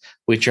 nanometers,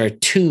 which are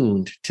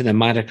tuned to the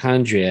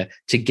mitochondria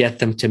to get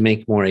them to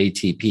make more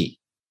ATP.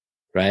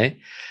 Right.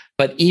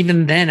 But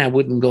even then, I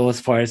wouldn't go as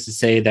far as to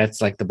say that's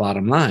like the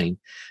bottom line,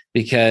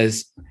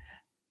 because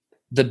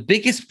the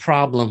biggest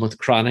problem with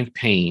chronic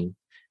pain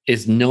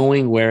is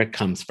knowing where it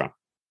comes from.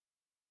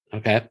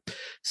 Okay.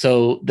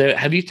 So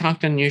have you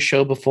talked on your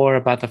show before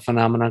about the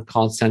phenomenon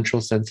called central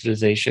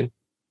sensitization?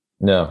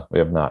 No, we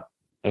have not.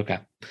 Okay.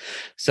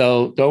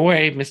 So don't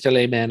worry, Mr.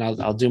 Layman,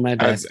 I'll do my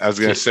best. I was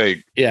going to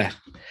say. Yeah.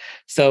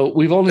 So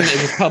it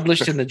was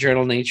published in the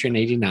journal Nature in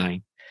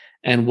 1989.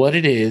 And what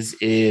it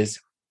is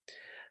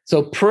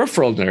so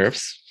peripheral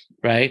nerves,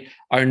 right,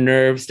 are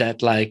nerves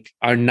that like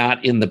are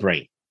not in the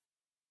brain.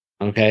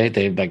 Okay.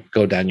 They like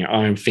go down your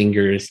arm,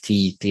 fingers,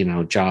 teeth,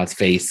 jaws,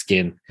 face,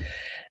 skin.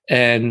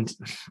 And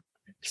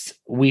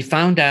we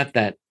found out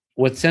that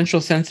what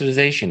central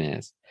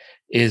sensitization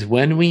is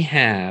when we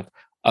have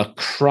a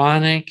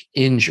chronic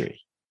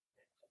injury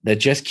that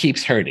just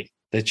keeps hurting,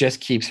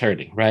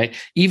 right?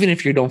 Even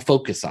if you don't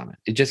focus on it,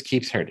 it just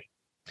keeps hurting.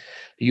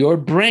 Your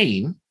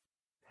brain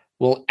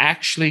will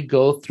actually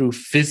go through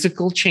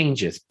physical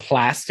changes,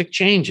 plastic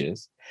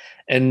changes,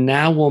 and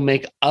now will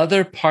make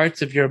other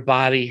parts of your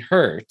body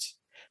hurt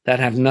that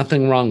have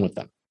nothing wrong with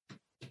them.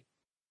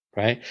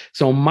 Right?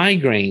 So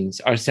migraines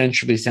are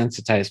centrally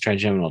sensitized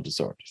trigeminal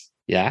disorders.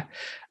 Yeah.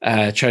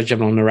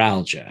 Trigeminal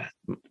neuralgia,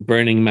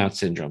 burning mouth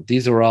syndrome.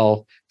 These are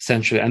all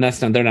centrally, and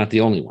they're not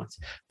the only ones.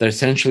 They're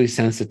centrally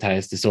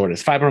sensitized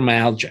disorders.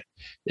 Fibromyalgia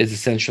is a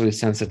centrally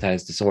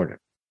sensitized disorder.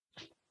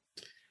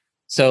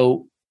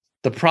 So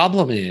the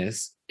problem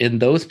is, in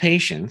those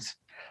patients,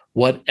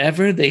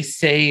 whatever they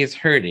say is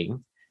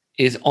hurting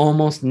is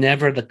almost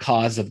never the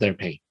cause of their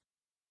pain.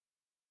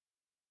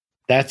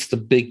 That's the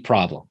big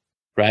problem,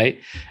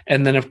 right?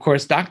 And then, of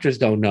course, doctors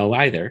don't know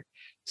either.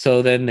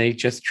 So then they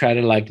just try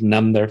to like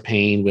numb their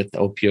pain with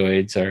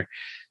opioids or,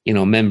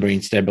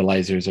 membrane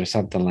stabilizers or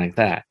something like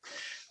that.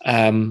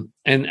 And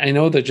I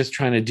know they're just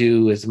trying to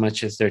do as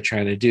much as they're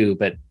trying to do,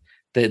 but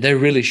there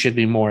really should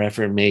be more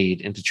effort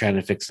made into trying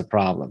to fix the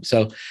problem.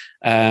 So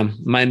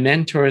my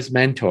mentor's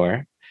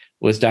mentor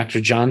was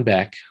Dr. John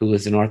Beck, who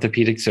was an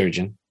orthopedic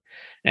surgeon.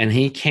 And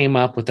he came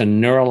up with a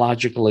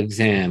neurological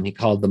exam he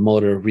called the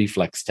motor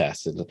reflex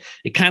test.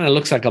 It kind of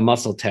looks like a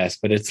muscle test,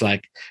 but it's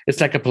like a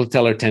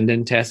patellar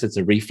tendon test. It's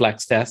a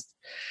reflex test.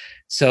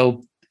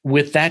 So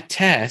with that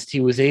test,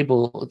 he was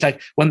able,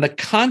 like when the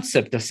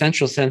concept of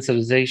central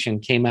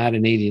sensitization came out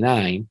in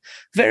 1989,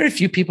 very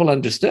few people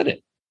understood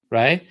it,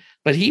 right?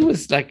 But he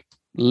was like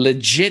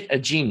legit a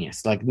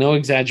genius, like no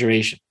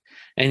exaggeration.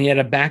 And he had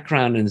a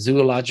background in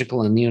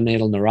zoological and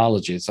neonatal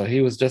neurology. So he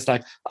was just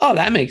like, oh,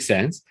 that makes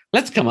sense.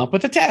 Let's come up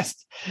with a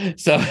test.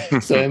 So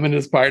him and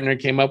his partner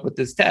came up with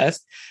this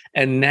test.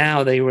 And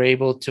now they were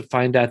able to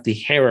find out the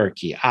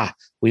hierarchy.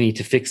 We need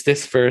to fix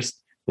this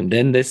first, and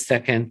then this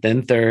second,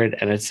 then third,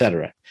 and et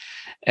cetera.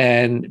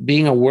 And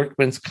being a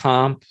workman's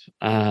comp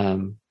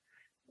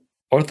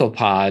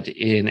orthopod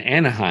in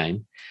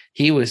Anaheim,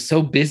 he was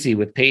so busy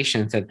with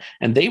patients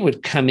and they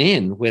would come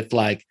in with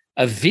like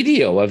a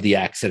video of the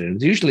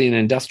accident, usually an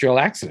industrial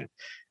accident.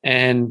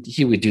 And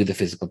he would do the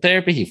physical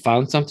therapy. He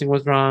found something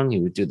was wrong. He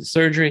would do the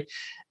surgery.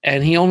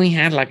 And he only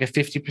had like a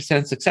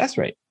 50% success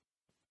rate.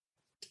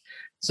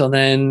 So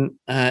then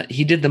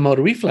he did the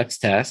motor reflex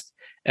test.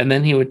 And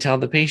then he would tell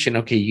the patient,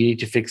 okay, you need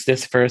to fix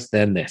this first,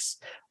 then this.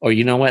 Or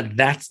you know what?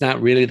 That's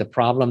not really the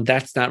problem.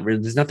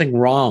 There's nothing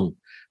wrong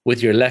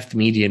with your left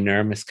median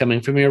nerve. It's coming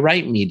from your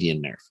right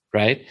median nerve,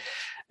 right?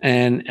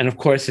 And of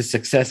course, his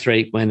success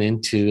rate went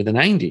into the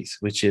 90s,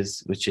 which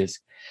is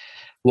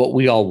what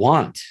we all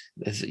want.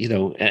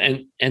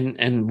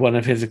 And one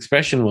of his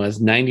expression was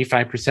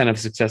 95% of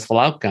successful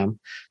outcome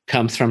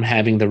comes from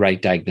having the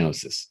right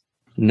diagnosis,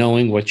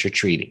 knowing what you're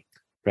treating,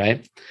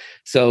 right?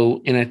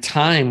 So in a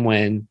time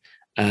when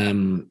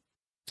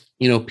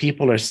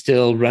people are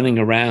still running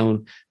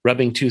around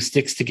rubbing two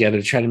sticks together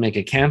to try to make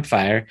a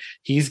campfire,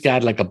 he's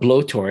got like a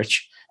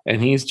blowtorch and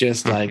he's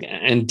just like,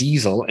 and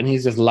diesel, and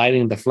he's just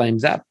lighting the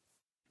flames up.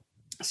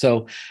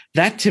 So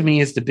that to me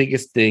is the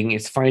biggest thing,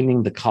 is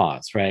finding the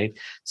cause, right?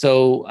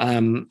 So I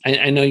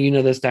know you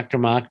know this, Dr.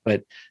 Mock,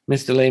 but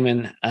Mr.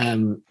 Lehman,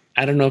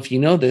 I don't know if you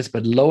know this,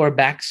 but lower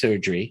back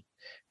surgery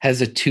has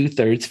a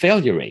 2/3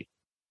 failure rate,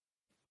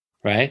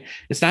 right?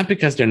 It's not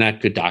because they're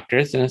not good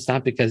doctors, and it's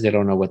not because they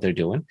don't know what they're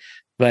doing,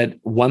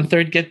 but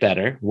 1/3 get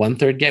better,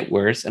 1/3 get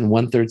worse, and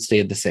 1/3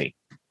 stay the same.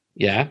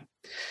 Yeah.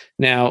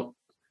 Now,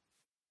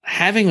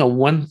 having a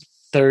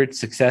 1/3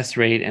 success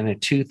rate and a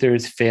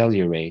 2/3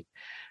 failure rate,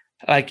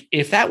 like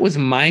if that was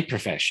my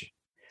profession,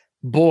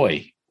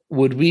 boy,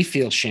 would we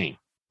feel shame.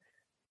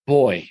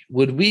 Boy,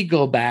 would we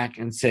go back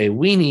and say,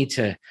 we need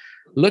to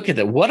look at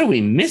that. What are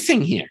we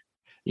missing here?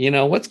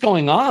 What's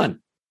going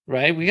on,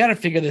 right? We got to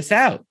figure this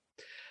out.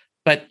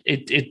 But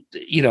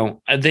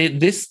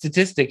this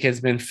statistic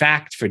has been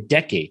fact for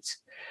decades.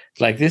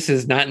 Like this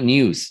is not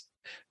news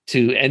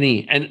to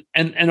any, and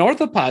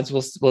orthopods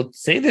will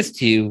say this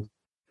to you.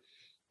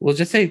 We'll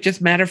just say,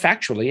 just matter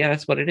factually. Yeah,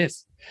 that's what it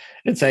is.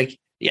 It's like,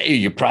 yeah,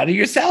 you're proud of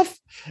yourself.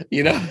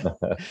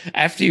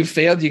 After you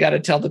failed, you got to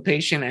tell the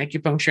patient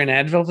acupuncture and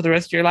Advil for the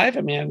rest of your life.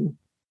 I mean,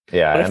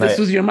 yeah. What if this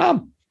was your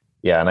mom?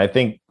 Yeah. And I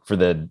think for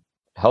the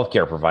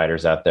healthcare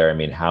providers out there, I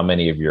mean, how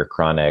many of your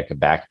chronic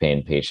back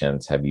pain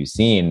patients have you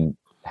seen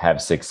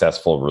have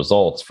successful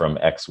results from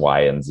X,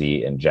 Y, and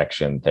Z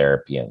injection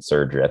therapy and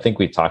surgery? I think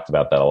we talked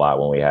about that a lot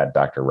when we had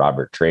Dr.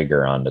 Robert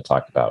Traeger on to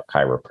talk about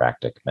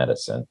chiropractic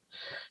medicine,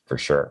 for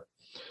sure.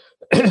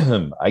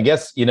 I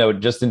guess,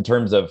 just in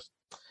terms of,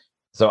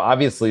 so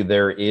obviously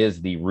there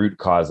is the root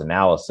cause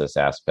analysis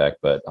aspect,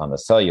 but on the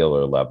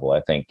cellular level,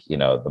 I think, the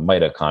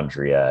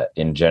mitochondria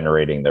in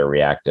generating their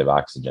reactive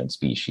oxygen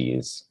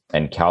species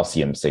and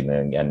calcium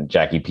signaling, and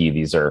Jackie P,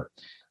 these are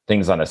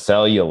things on a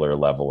cellular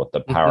level with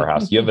the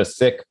powerhouse. You have a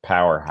sick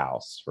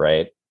powerhouse,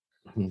 right?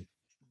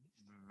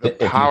 The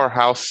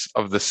powerhouse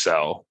of the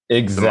cell.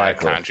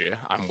 Exactly. The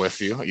mitochondria. I'm with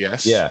you.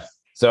 Yes. Yeah.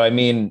 So, I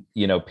mean,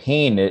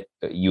 pain,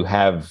 you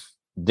have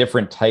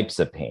different types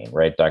of pain,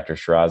 right, Dr.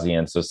 Shirazi?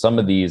 And so some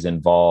of these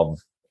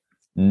involve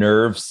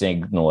nerve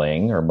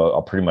signaling,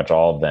 or pretty much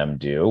all of them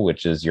do,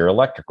 which is your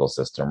electrical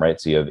system, right?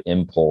 So you have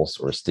impulse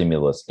or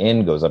stimulus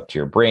in, goes up to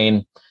your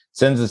brain,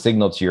 sends a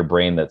signal to your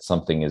brain that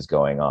something is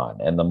going on.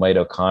 And the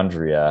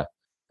mitochondria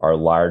are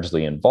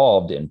largely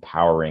involved in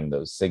powering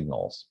those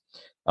signals.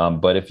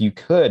 But if you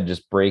could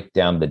just break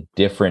down the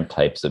different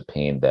types of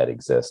pain that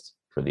exist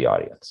for the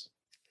audience.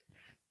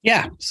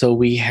 Yeah. So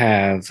we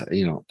have,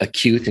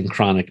 acute and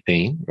chronic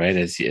pain, right?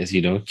 As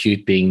you know,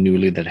 acute being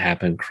newly that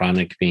happened,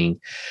 chronic being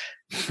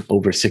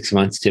over 6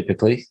 months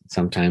typically.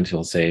 Sometimes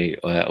we'll say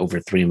over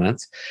 3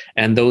 months.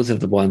 And those are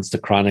the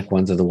chronic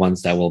ones are the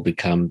ones that will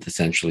become the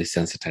centrally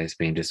sensitized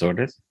pain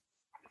disorders.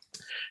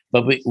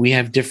 But we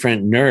have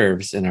different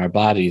nerves in our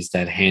bodies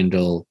that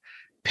handle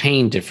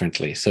pain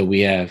differently. So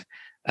we have,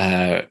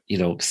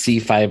 C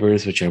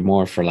fibers, which are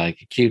more for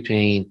like acute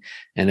pain.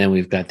 And then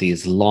we've got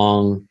these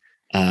long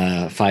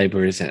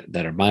fibers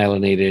that are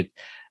myelinated.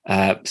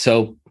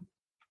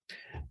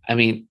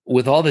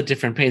 With all the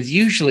different pains,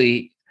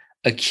 usually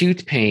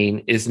acute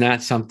pain is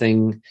not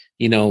something,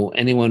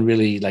 anyone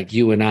really like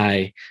you and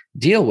I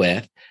deal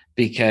with,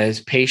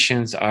 because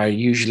patients are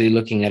usually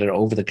looking at an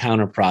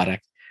over-the-counter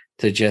product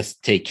to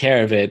just take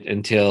care of it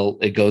until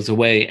it goes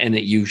away, and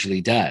it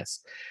usually does.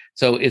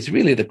 So it's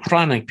really the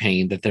chronic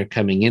pain that they're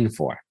coming in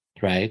for,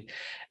 right?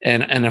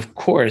 And of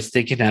course,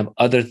 they can have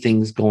other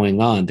things going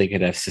on. They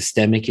could have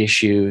systemic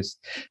issues.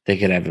 They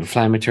could have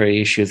inflammatory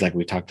issues, like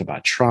we talked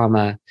about,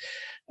 trauma.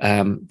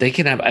 They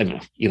can have,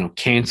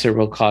 cancer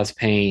will cause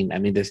pain. I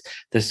mean, there's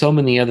so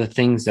many other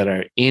things that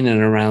are in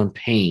and around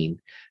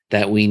pain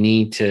that we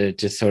need to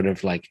just sort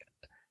of like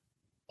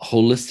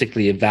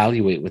holistically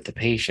evaluate with the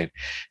patient.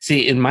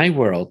 See, in my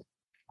world,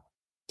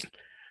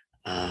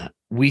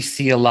 we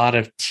see a lot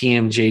of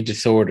TMJ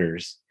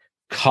disorders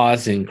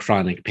causing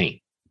chronic pain.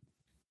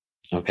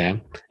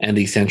 Okay. And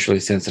these centrally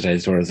sensitized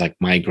disorders like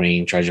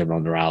migraine, trigeminal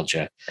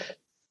neuralgia,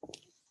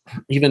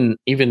 even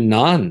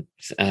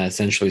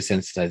non-centrally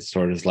sensitized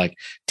disorders like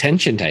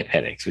tension type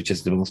headaches, which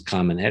is the most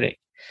common headache.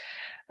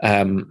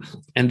 And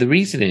the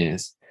reason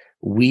is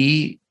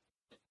we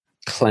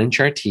clench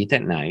our teeth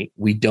at night.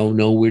 We don't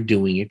know we're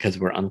doing it because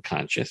we're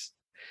unconscious.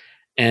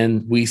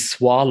 And we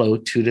swallow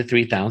 2,000 to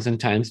 3,000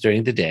 times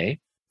during the day.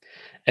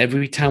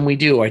 Every time we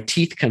do, our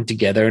teeth come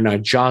together and our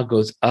jaw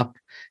goes up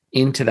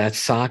into that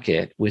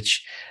socket,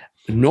 which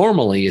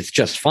normally is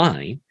just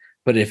fine.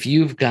 But if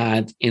you've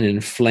got an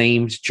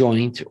inflamed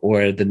joint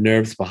or the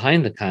nerves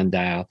behind the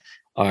condyle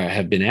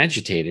have been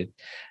agitated,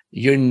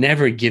 you're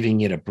never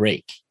giving it a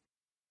break,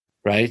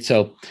 right?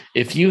 So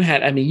if you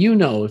had,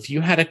 if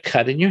you had a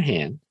cut in your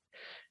hand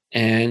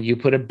and you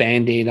put a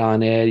Band-Aid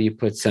on it, you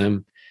put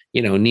some,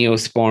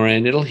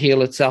 Neosporin, it'll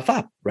heal itself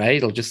up, right?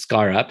 It'll just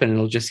scar up and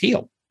it'll just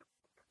heal.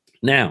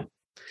 Now,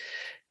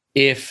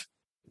 if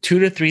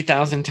 2,000 to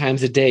 3,000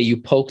 times a day you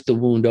poke the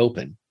wound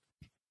open,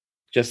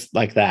 just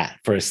like that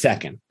for a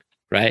second,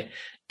 right?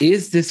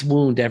 Is this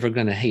wound ever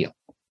going to heal?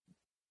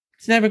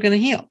 It's never going to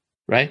heal,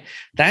 right?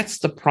 That's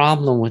the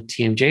problem with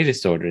TMJ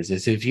disorders,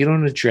 is if you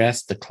don't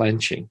address the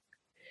clenching,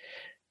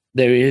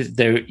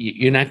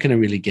 you're not going to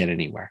really get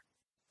anywhere,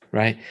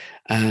 right?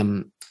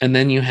 And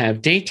then you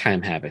have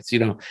daytime habits.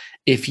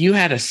 If you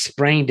had a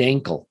sprained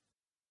ankle,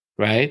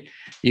 right,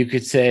 you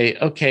could say,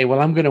 okay,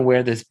 well, I'm going to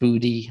wear this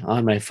bootie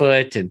on my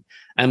foot and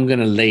I'm going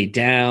to lay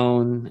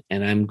down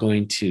and I'm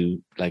going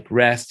to like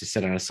rest, to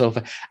sit on a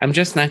sofa. I'm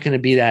just not going to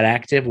be that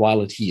active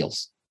while it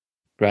heals,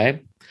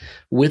 right?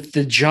 With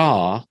the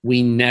jaw,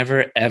 we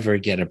never, ever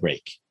get a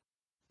break,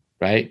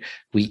 right?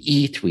 We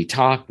eat, we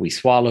talk, we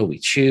swallow, we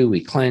chew,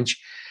 we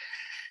clench.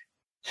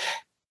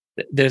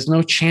 There's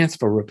no chance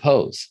for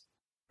repose,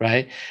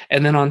 right?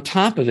 And then on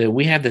top of it,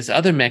 we have this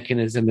other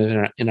mechanism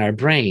in our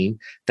brain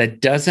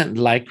that doesn't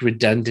like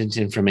redundant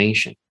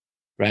information,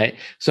 right?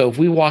 So if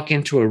we walk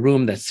into a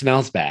room that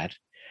smells bad,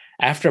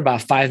 after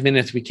about 5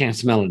 minutes, we can't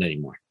smell it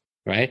anymore,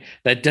 right?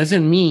 That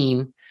doesn't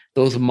mean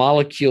those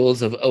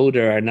molecules of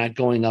odor are not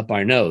going up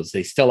our nose.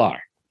 They still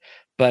are.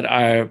 But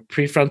our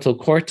prefrontal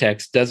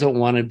cortex doesn't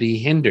want to be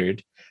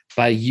hindered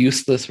by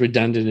useless,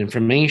 redundant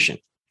information.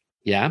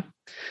 Yeah.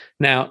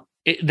 Now,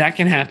 that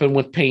can happen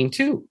with pain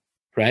too,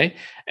 right?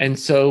 And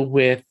so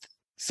with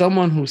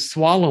someone who's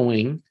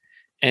swallowing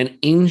and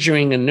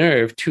injuring a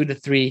nerve 2,000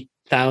 to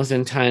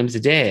 3,000 times a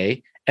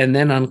day, and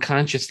then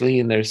unconsciously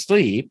in their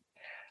sleep,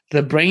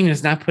 the brain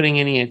is not putting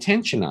any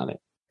attention on it.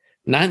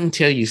 Not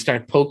until you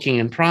start poking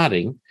and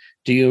prodding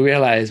do you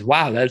realize,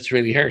 wow, that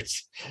really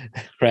hurts,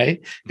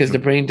 right? Because the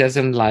brain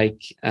doesn't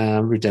like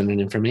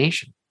redundant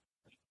information.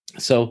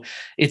 So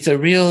it's a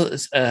real,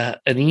 an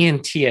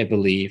ENT, I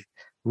believe,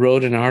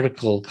 wrote an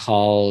article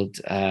called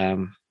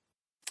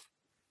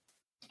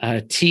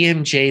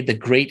TMJ, the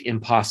Great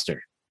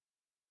Imposter,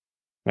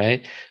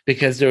 right?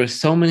 Because there were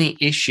so many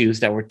issues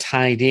that were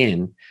tied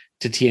in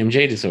to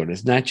TMJ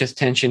disorders, not just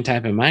tension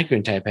type and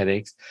migraine type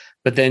headaches,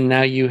 but then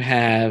now you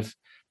have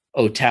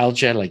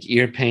otalgia, like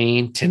ear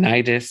pain,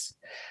 tinnitus,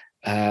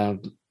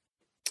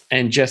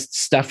 and just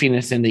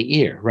stuffiness in the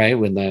ear, right?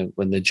 When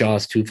the jaw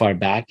is too far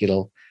back,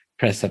 it'll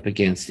press up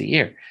against the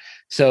ear.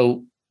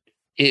 So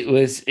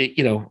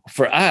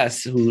for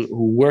us who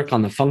work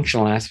on the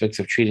functional aspects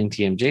of treating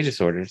TMJ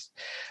disorders,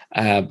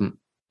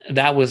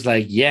 that was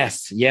like,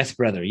 yes,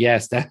 brother.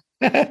 Yes, that,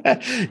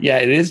 yeah,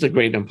 it is the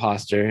great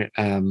imposter.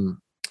 And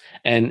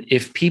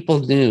if people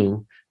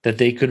knew that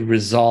they could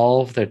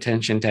resolve their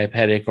tension type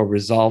headache or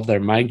resolve their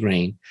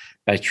migraine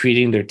by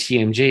treating their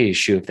TMJ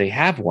issue, if they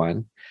have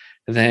one,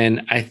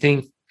 then I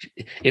think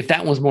if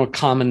that was more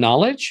common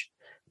knowledge,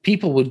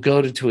 people would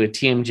go to a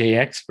TMJ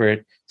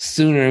expert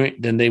sooner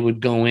than they would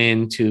go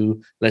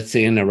into, let's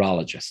say, a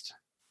neurologist.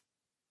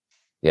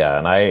 Yeah.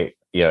 And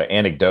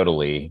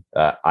anecdotally,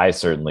 I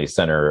certainly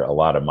center a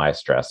lot of my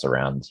stress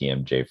around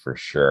TMJ for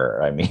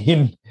sure. I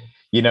mean,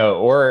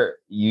 or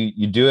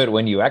you do it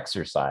when you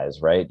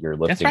exercise, right? You're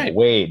lifting a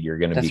weight, you're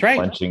going to be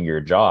clenching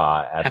your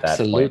jaw at that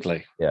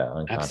point.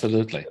 Yeah,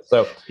 absolutely.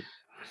 So,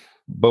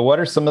 but what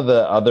are some of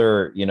the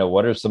other,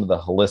 what are some of the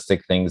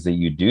holistic things that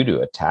you do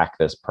to attack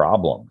this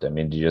problem? I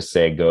mean, do you just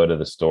say go to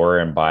the store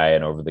and buy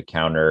an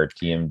over-the-counter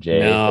TMJ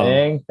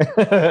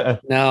thing?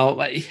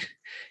 No,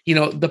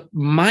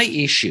 my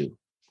issue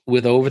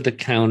with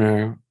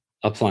over-the-counter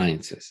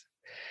appliances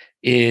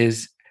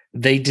is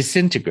they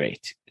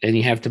disintegrate and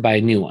you have to buy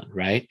a new one,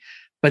 right?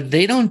 But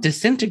they don't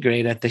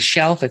disintegrate at the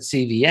shelf at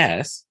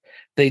CVS.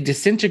 They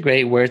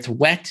disintegrate where it's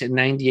wet at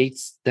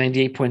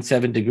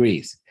 98.7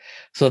 degrees.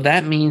 So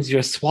that means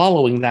you're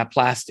swallowing that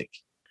plastic.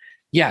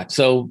 Yeah.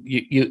 So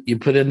you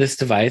put in this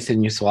device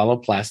and you swallow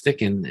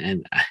plastic.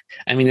 And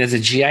I mean, as a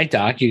GI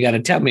doc, you got to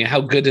tell me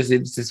how good is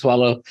it to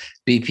swallow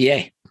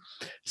BPA?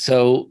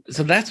 So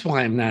that's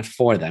why I'm not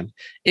for them.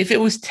 If it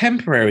was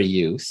temporary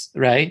use,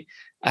 right?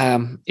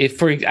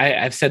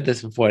 I've said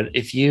this before,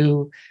 if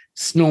you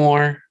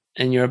snore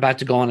and you're about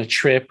to go on a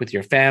trip with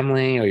your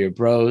family or your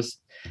bros,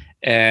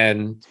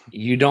 and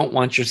you don't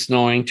want your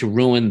snoring to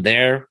ruin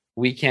their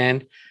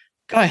weekend,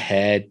 go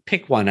ahead,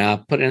 pick one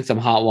up, put it in some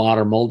hot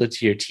water, mold it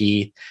to your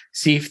teeth,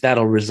 see if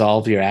that'll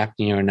resolve your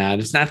apnea or not.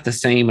 It's not the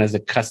same as a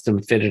custom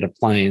fitted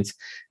appliance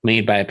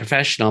made by a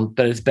professional,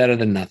 but it's better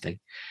than nothing.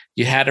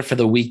 You had it for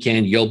the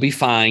weekend, you'll be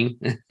fine,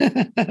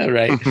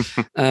 right?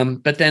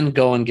 But then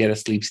go and get a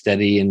sleep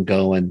study and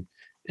go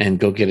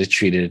get it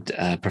treated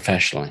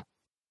professionally.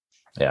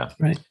 Yeah,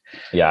 right.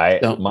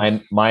 Yeah,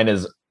 mine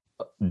is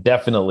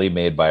definitely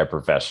made by a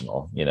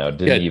professional.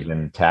 Didn't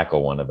even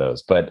tackle one of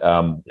those. But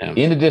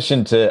in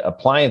addition to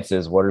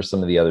appliances, what are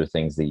some of the other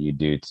things that you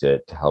do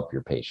to help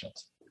your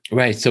patients?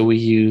 Right. So we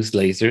use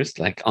lasers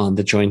like on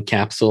the joint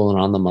capsule and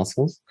on the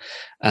muscles.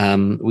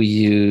 We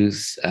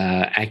use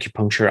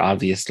acupuncture,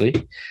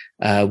 obviously.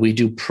 We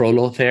do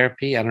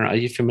prolotherapy. I don't know. Are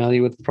you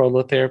familiar with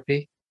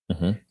prolotherapy?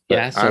 Mm-hmm.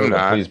 Yeah. So I'm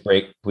not.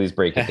 Please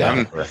break it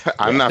down.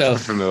 I'm not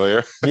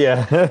familiar.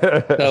 Yeah.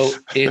 So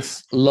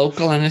it's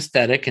local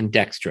anesthetic and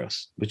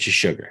dextrose, which is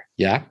sugar.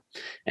 Yeah.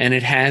 And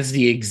it has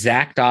the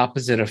exact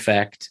opposite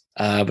effect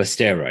of a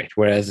steroid,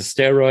 whereas a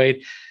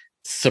steroid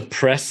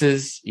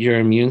suppresses your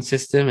immune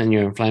system and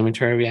your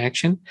inflammatory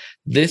reaction.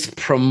 This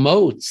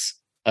promotes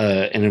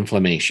an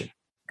inflammation,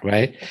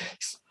 right?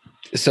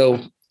 So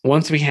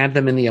once we had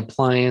them in the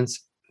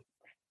appliance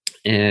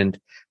and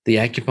the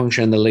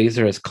acupuncture and the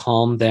laser has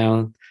calmed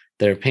down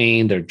their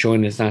pain, their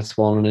joint is not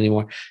swollen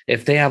anymore.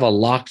 If they have a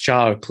locked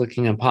jaw or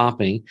clicking and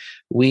popping,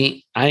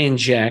 I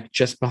inject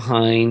just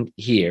behind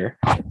here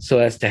so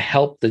as to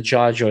help the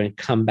jaw joint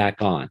come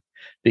back on,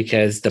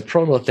 because the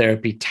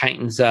prolotherapy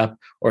tightens up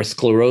or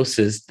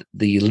scleroses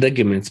the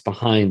ligaments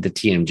behind the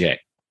TMJ.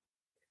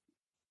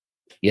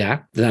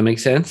 Yeah, does that make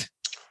sense?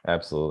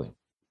 Absolutely.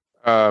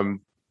 To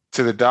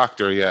the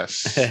doctor, yes.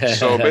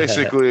 So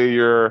basically,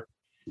 you're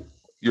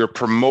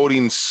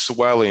promoting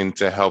swelling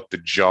to help the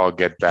jaw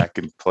get back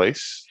in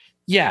place.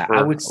 Yeah,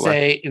 I would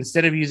say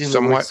instead of using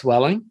the word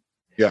swelling,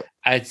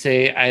 I'd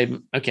say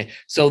okay.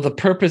 So the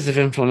purpose of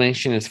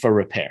inflammation is for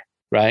repair.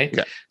 Right.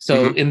 Yeah.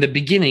 So in the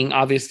beginning,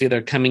 obviously,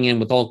 they're coming in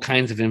with all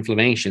kinds of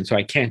inflammation. So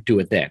I can't do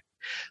it then.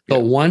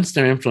 But once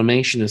their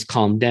inflammation is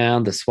calmed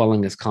down, the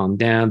swelling is calmed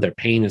down, their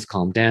pain is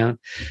calmed down.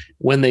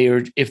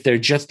 If they're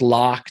just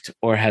locked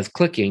or has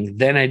clicking,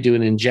 then I do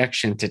an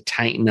injection to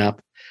tighten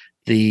up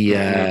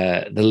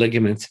the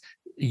ligaments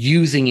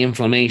using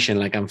inflammation.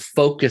 Like I'm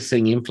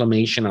focusing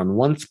inflammation on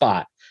one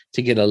spot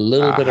to get a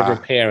little bit of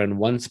repair in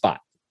one spot.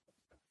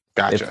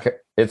 Gotcha.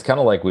 It's kind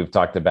of like we've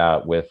talked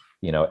about with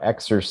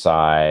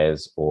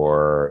exercise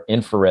or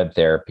infrared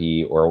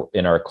therapy, or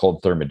in our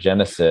cold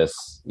thermogenesis,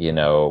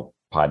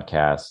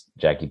 podcast,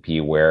 Jackie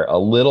P, where a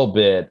little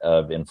bit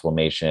of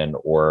inflammation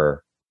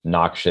or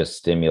noxious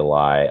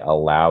stimuli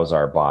allows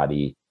our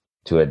body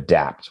to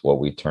adapt, what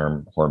we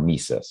term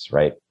hormesis,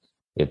 right?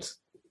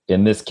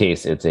 In this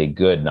case, it's a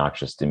good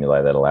noxious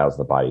stimuli that allows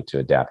the body to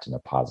adapt in a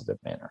positive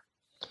manner.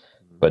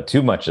 But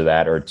too much of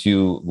that, or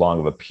too long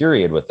of a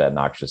period with that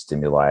noxious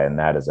stimuli, and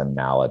that is a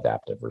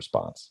maladaptive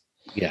response.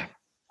 Yeah.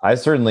 I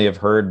certainly have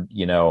heard,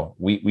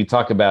 we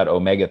talk about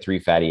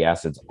omega-3 fatty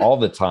acids all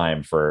the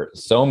time for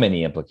so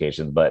many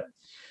implications, but,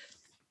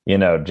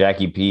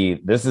 Jackie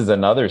P, this is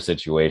another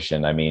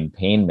situation. I mean,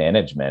 pain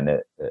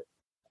management,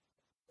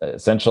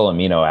 essential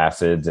amino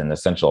acids and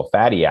essential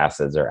fatty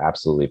acids are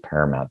absolutely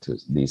paramount to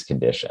these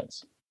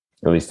conditions.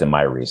 at least in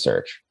my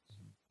research.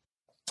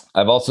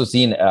 I've also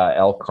seen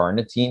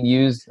L-carnitine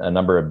used, a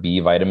number of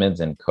B vitamins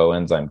and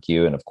coenzyme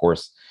Q, and of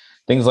course,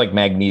 things like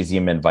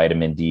magnesium and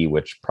vitamin D,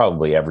 which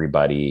probably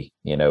everybody,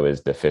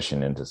 is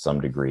deficient in to some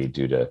degree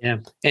due to. Yeah.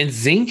 And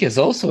zinc is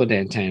also an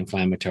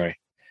anti-inflammatory.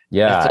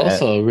 Yeah. It's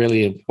also a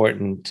really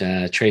important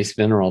trace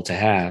mineral to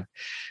have.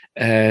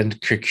 And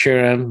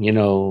curcumin,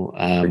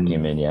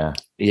 curcumin,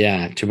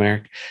 yeah,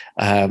 turmeric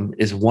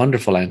is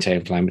wonderful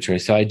anti-inflammatory.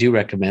 So I do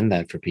recommend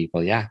that for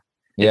people. Yeah.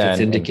 If it's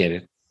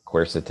indicated.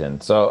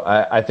 Quercetin. So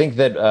I think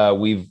that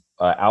we've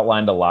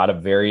outlined a lot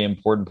of very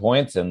important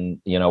points,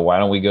 and why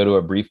don't we go to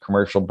a brief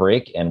commercial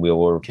break, and we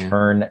will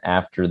return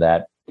after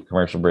that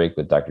commercial break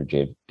with Dr.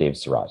 Dave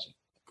Shirazi.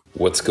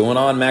 What's going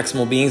on,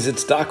 Maximal Beings?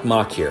 It's Doc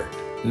Mock here.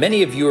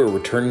 Many of you are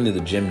returning to the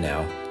gym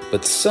now,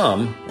 but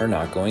some are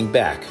not going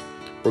back.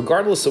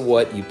 Regardless of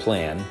what you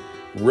plan,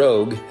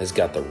 Rogue has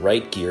got the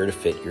right gear to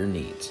fit your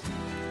needs.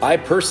 I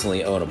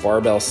personally own a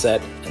barbell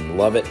set and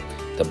love it.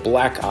 The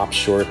Black Ops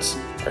shorts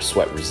are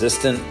sweat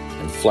resistant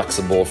and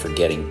flexible for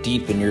getting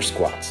deep in your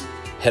squats.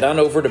 Head on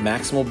over to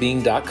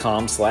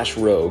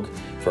maximalbeing.com/rogue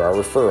for our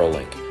referral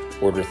link.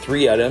 Order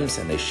 3 items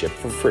and they ship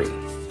for free.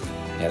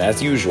 And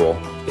as usual,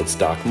 it's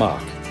Doc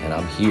Mock, and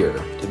I'm here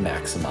to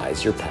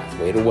maximize your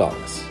pathway to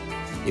wellness.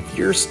 If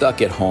you're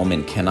stuck at home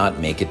and cannot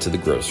make it to the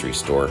grocery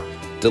store,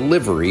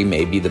 delivery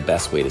may be the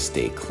best way to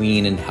stay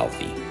clean and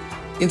healthy.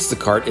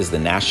 Instacart is the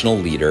national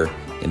leader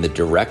in the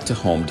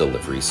direct-to-home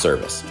delivery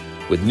service.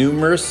 With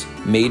numerous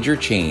major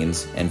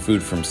chains and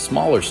food from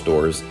smaller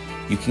stores,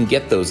 you can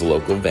get those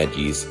local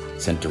veggies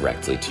sent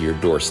directly to your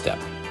doorstep.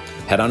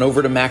 Head on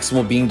over to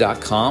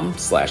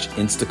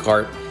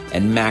maximalbeing.com/Instacart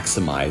and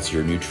maximize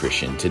your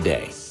nutrition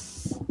today.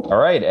 All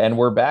right, and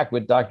we're back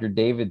with Dr.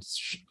 David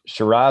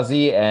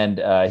Shirazi,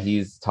 and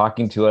he's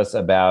talking to us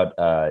about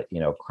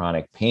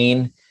chronic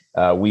pain.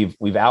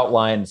 We've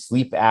outlined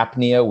sleep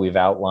apnea. We've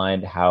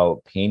outlined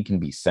how pain can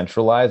be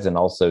centralized, and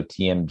also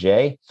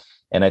TMJ.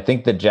 And I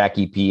think that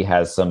Jackie P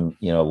has some,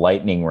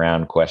 lightning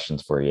round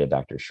questions for you,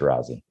 Dr.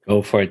 Shirazi.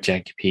 Go for it,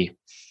 Jackie P.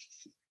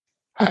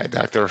 Hi,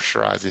 Dr.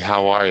 Shirazi.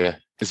 How are you?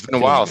 It's been a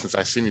while since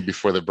I've seen you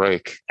before the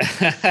break.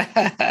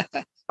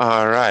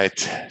 All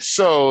right.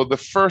 So the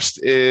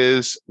first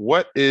is,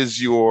 what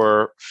is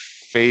your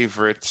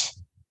favorite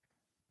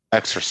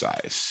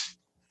exercise?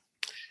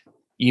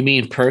 You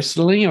mean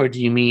personally, or do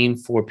you mean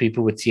for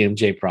people with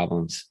TMJ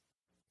problems?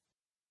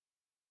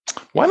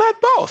 Why not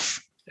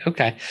both?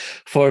 Okay.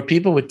 For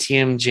people with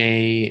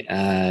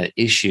TMJ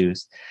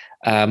issues,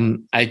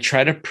 I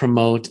try to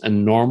promote a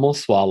normal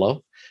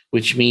swallow,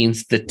 which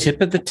means the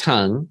tip of the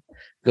tongue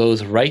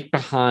goes right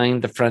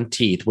behind the front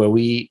teeth, when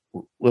we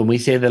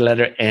say the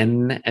letter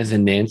N as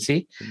in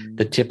Nancy,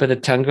 the tip of the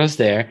tongue goes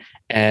there,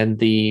 and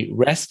the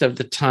rest of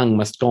the tongue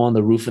must go on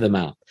the roof of the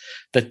mouth.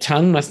 The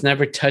tongue must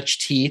never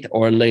touch teeth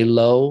or lay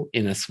low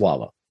in a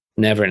swallow.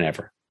 Never,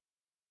 never.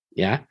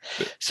 Yeah.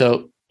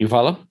 So you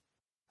follow?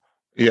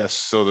 Yes.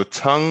 So the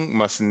tongue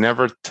must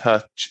never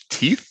touch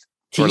teeth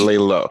or lay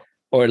low.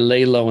 Or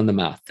lay low in the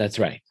mouth. That's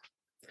right.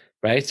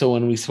 Right. So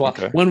when we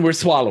when we're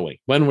swallowing.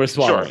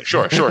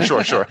 Sure. So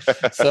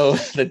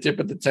the tip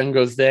of the tongue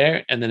goes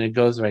there, and then it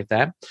goes right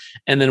there.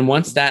 And then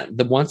once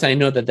I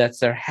know that that's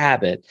their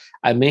habit,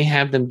 I may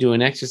have them do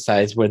an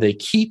exercise where they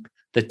keep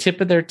the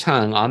tip of their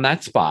tongue on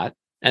that spot,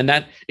 and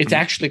that it's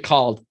actually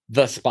called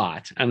the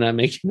spot. I'm not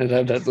making it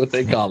up. That's what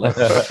they call it.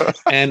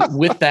 And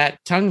with that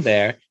tongue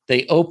there,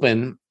 they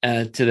open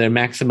to their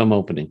maximum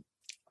opening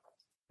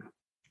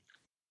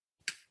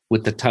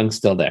with the tongue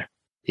still there.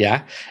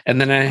 Yeah.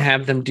 And then I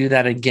have them do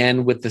that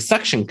again with the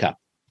suction cup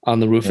on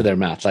the roof of their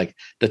mouth, like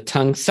the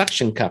tongue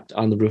suction cupped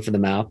on the roof of the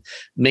mouth,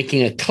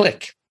 making a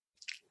click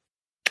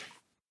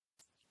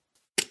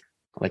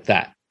like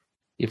that.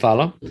 You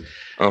follow?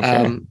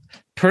 Okay.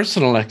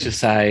 Personal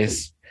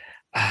exercise.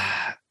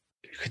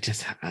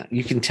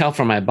 You can tell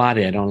from my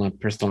body, I don't love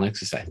personal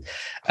exercise.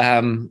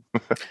 I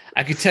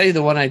could tell you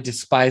the one I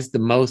despise the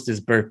most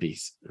is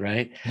burpees,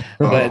 right?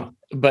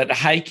 But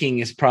hiking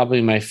is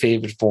probably my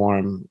favorite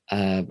form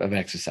of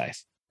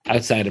exercise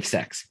outside of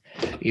sex.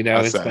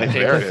 It's my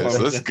favorite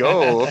form. Let's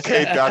go.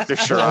 Okay, Dr.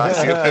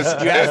 Shirazi. You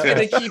asked me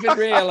to keep it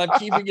real. I'm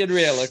keeping it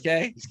real,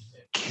 okay?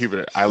 Keep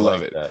it. I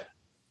love it. That.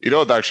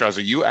 Dr.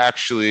 Shirazi, you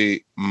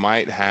actually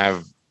might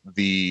have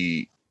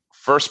the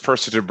first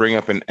person to bring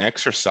up an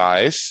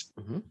exercise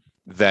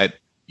that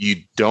you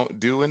don't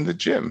do in the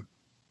gym.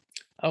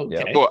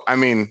 Okay. Well, I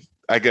mean,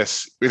 I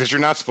guess because you're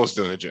not supposed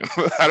to do in the gym.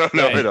 I don't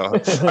know.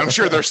 Right. I'm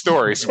sure there's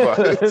stories, but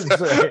I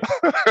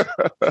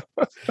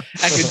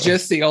could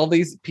just see all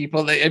these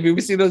people. We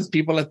see those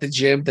people at the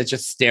gym that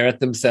just stare at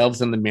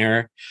themselves in the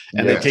mirror,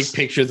 and they take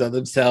pictures of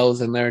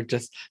themselves, and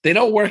they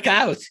don't work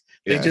out.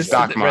 They just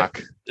Doc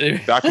Mock.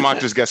 Doc Mock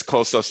just gets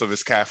close-ups of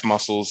his calf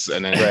muscles,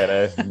 and then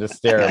I just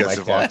stare at my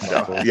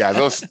calf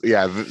muscles.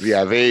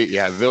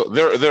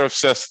 They're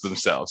obsessed with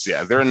themselves.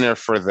 Yeah, they're in there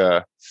for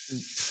the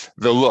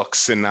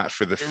looks and not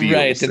for the feels.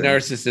 Right, the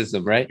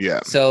narcissism, right?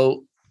 Yeah.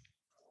 So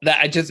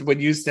when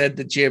you said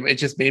the gym, it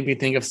just made me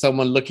think of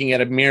someone looking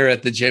at a mirror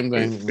at the gym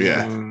going,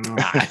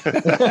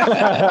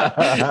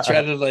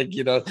 Trying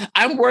to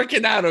I'm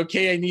working out.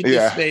 Okay, I need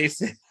this space.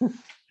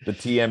 The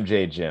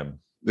TMJ gym.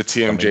 The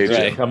TMJ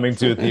gym coming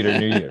to a theater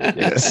near you.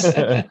 Yes.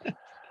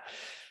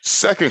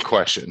 Second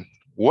question: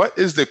 what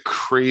is the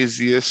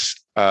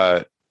craziest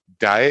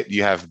diet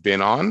you have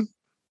been on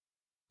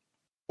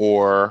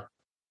or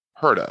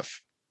heard of?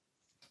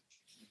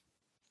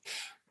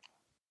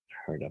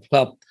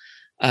 Well,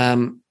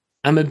 I'm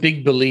a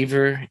big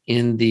believer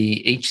in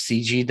the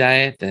HCG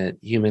diet, the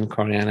human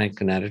chorionic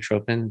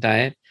gonadotropin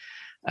diet,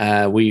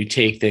 where you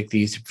take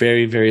these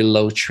very, very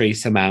low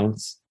trace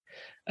amounts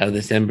of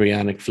this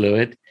embryonic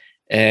fluid,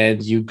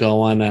 and you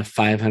go on a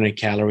 500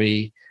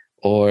 calorie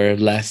or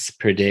less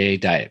per day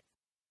diet.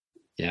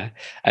 Yeah,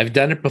 I've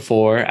done it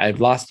before.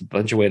 I've lost a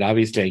bunch of weight.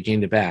 Obviously, I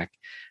gained it back,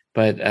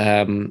 but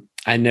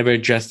I never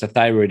addressed the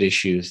thyroid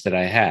issues that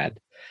I had.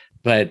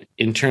 But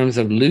in terms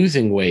of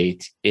losing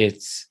weight,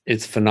 it's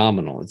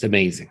phenomenal. It's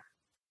amazing.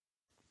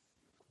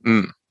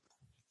 And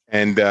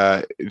is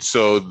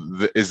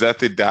that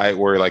the diet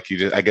where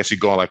I guess you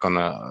go on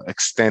a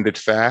extended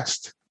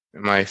fast?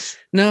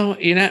 No,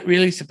 you're not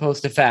really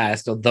supposed to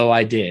fast, although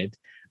I did.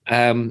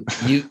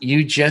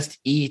 You just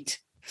eat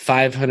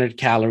 500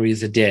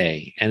 calories a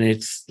day, and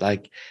it's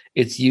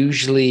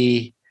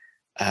usually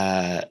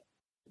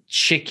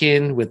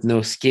chicken with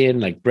no skin,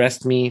 like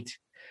breast meat,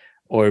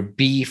 or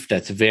beef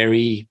that's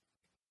very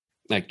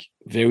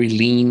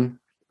lean,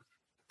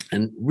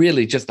 and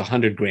really just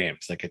 100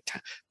 grams,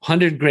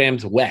 100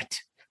 grams wet,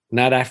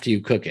 not after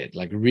you cook it,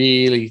 like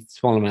really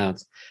small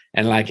amounts,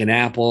 and like an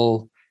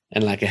apple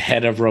and like a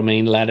head of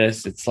romaine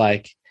lettuce. It's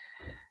like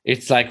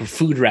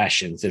food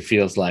rations, it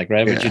feels like,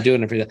 right? Yeah. But you're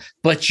doing it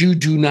but you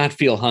do not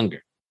feel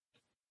hunger.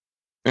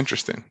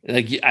 Interesting.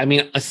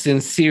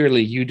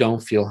 Sincerely, you don't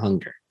feel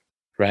hunger,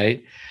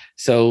 right?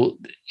 So,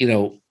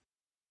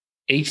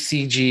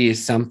 HCG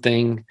is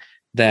something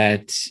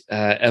that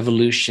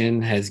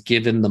evolution has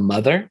given the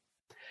mother,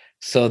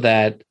 so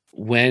that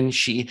when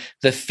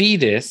the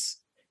fetus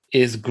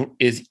is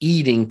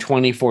eating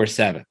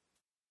 24/7,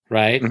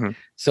 right? Mm-hmm.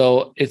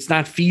 So it's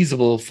not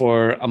feasible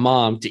for a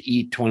mom to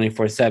eat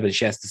 24/7.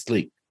 She has to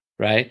sleep,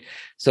 right?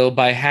 So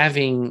by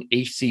having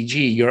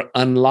HCG, you're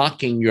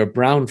unlocking your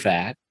brown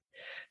fat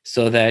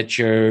so that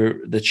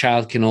the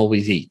child can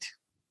always eat.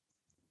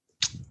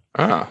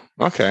 Oh,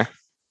 okay.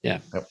 Yeah.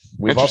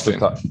 We've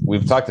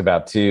talked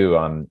about too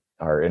on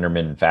our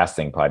intermittent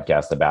fasting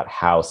podcast about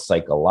how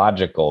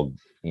psychological,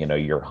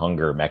 your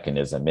hunger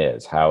mechanism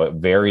is, how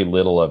very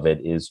little of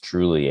it is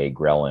truly a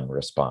ghrelin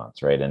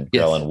response, right? And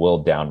ghrelin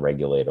will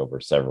downregulate over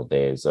several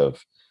days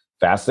of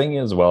fasting,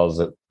 as well as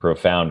a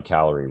profound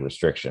calorie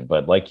restriction.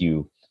 But like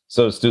you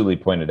so astutely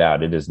pointed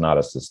out, it is not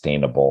a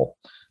sustainable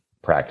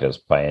practice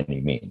by any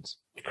means.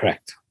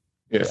 Correct.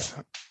 Yes.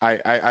 I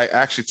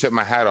actually tip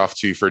my hat off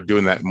to you for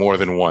doing that more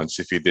than once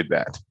if you did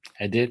that.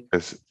 I did.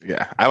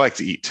 I like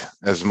to eat,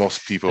 as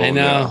most people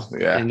know.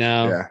 Yeah. I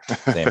know.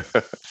 Yeah.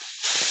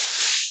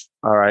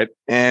 All right.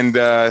 And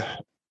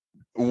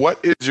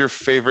what is your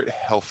favorite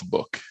health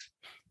book?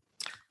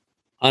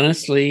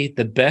 Honestly,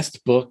 the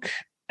best book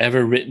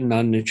ever written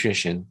on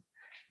nutrition,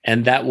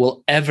 and that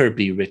will ever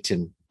be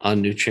written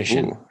on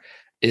nutrition,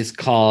 is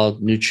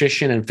called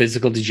Nutrition and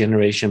Physical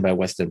Degeneration by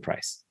Weston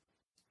Price.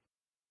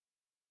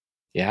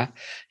 Yeah.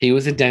 He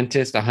was a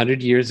dentist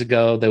 100 years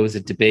ago. There was a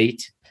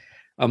debate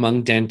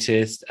among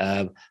dentists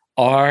of,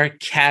 are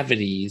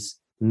cavities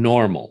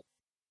normal?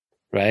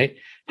 Right?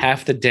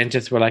 Half the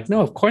dentists were like, no,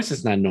 of course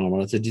it's not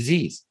normal. It's a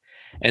disease.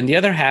 And the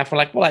other half were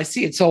like, well, I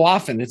see it so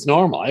often. It's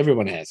normal.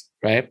 Everyone has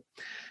it, right?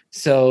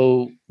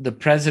 So the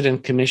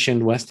president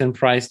commissioned Weston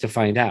Price to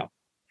find out.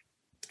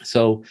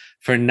 So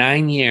for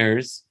 9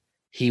 years,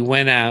 he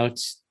went out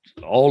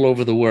all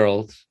over the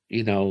world,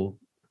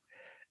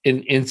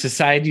 in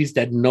societies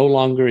that no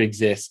longer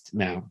exist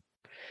now.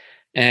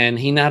 And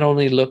he not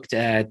only looked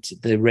at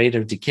the rate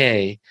of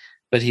decay,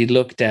 but he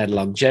looked at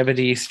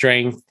longevity,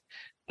 strength,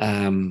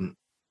 their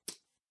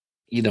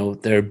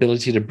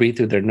ability to breathe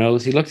through their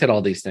nose. He looked at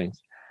all these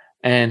things.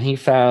 And he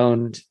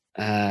found,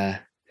 I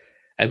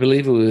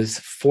believe it was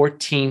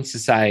 14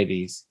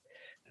 societies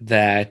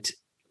that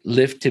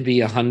lived to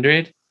be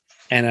 100,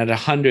 and at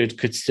 100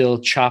 could still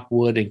chop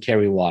wood and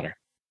carry water,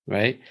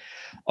 right?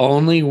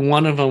 Only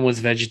one of them was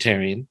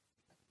vegetarian.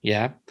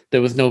 Yeah,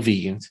 there was no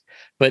vegans.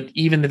 But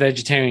even the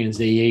vegetarians,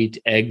 they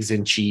ate eggs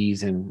and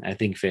cheese and I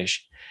think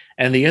fish.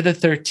 And the other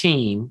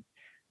 13,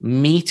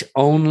 meat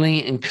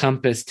only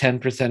encompassed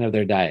 10% of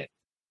their diet.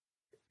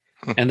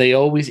 And they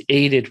always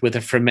ate it with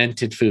a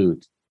fermented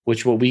food,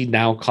 which what we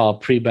now call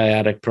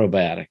prebiotic,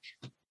 probiotic.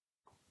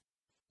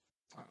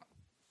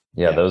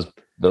 Yeah,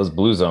 those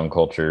blue zone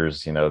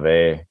cultures,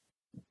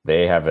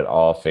 they have it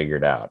all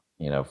figured out,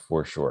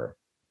 for sure.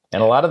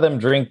 And a lot of them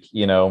drink,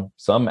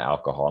 some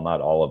alcohol. Not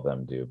all of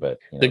them do, but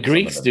the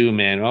Greeks do,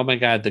 man. Oh my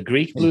God, the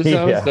Greek blue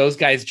zones, those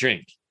guys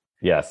drink.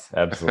 Yes,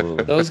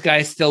 absolutely. Those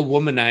guys still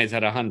womanize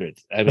at 100.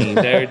 I mean,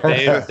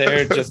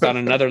 they're just on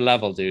another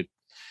level, dude.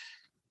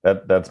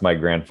 That's my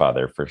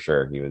grandfather for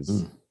sure. He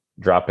was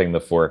dropping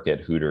the fork at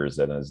Hooters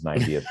at his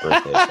 90th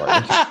birthday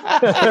party.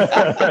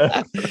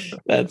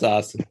 That's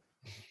awesome.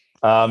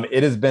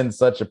 It has been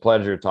such a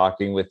pleasure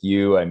talking with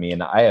you. I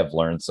mean, I have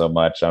learned so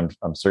much. I'm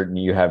certain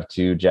you have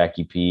too,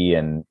 Jackie P.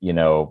 And,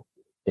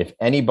 if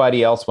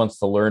anybody else wants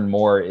to learn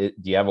more, do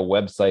you have a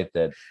website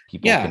that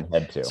people can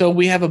head to? So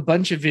we have a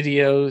bunch of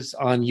videos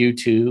on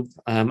YouTube.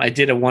 I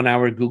did a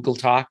 1-hour Google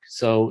Talk,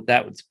 so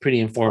that was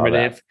pretty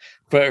informative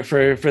for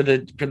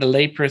the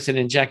layperson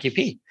in Jackie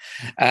P.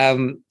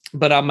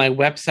 But on my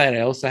website,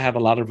 I also have a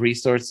lot of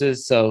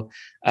resources. So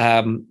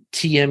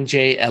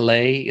TMJ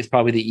LA is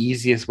probably the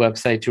easiest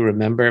website to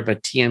remember,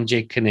 but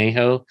TMJ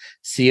Conejo,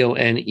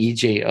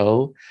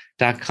 CONEJO.com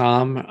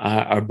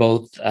are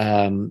both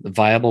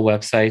viable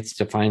websites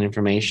to find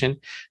information.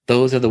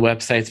 Those are the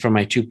websites for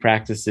my 2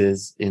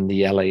 practices in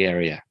the LA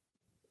area.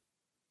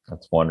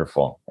 That's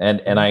wonderful.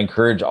 And I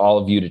encourage all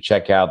of you to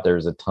check out.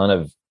 There's a ton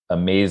of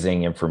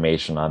amazing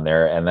information on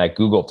there. And that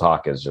Google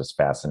Talk is just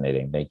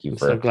fascinating. Thank you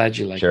for so glad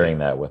you sharing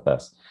that with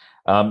us.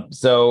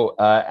 So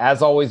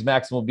as always,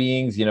 Maximal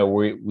Beings,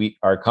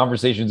 our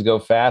conversations go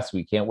fast.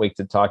 We can't wait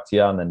to talk to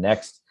you on the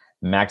next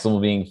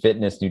Maximal Being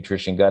Fitness,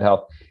 Nutrition, Gut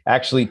Health.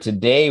 Actually,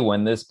 today,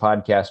 when this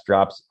podcast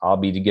drops, I'll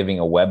be giving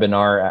a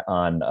webinar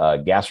on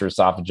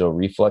gastroesophageal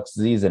reflux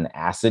disease and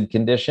acid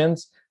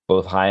conditions,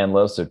 both high and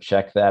low. So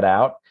check that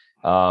out.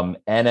 And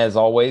as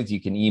always,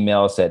 you can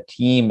email us at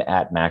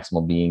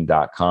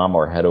team@maximalbeing.com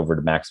or head over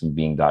to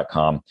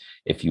maximalbeing.com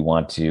if you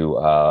want to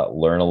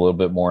learn a little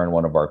bit more in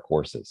one of our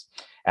courses.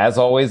 As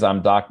always,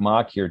 I'm Doc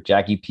Mock here,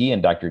 Jackie P.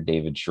 and Dr.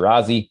 David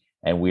Shirazi,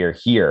 and we are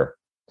here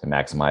to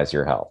maximize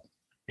your health.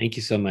 Thank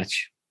you so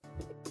much.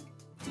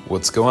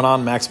 What's going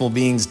on, Maximal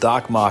Beings?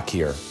 Doc Mock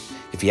here.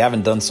 If you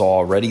haven't done so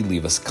already,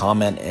 leave us a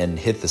comment and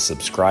hit the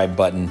subscribe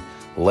button.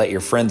 Let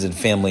your friends and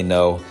family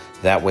know.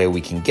 That way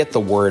we can get the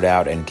word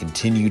out and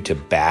continue to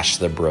bash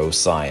the bro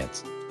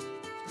science.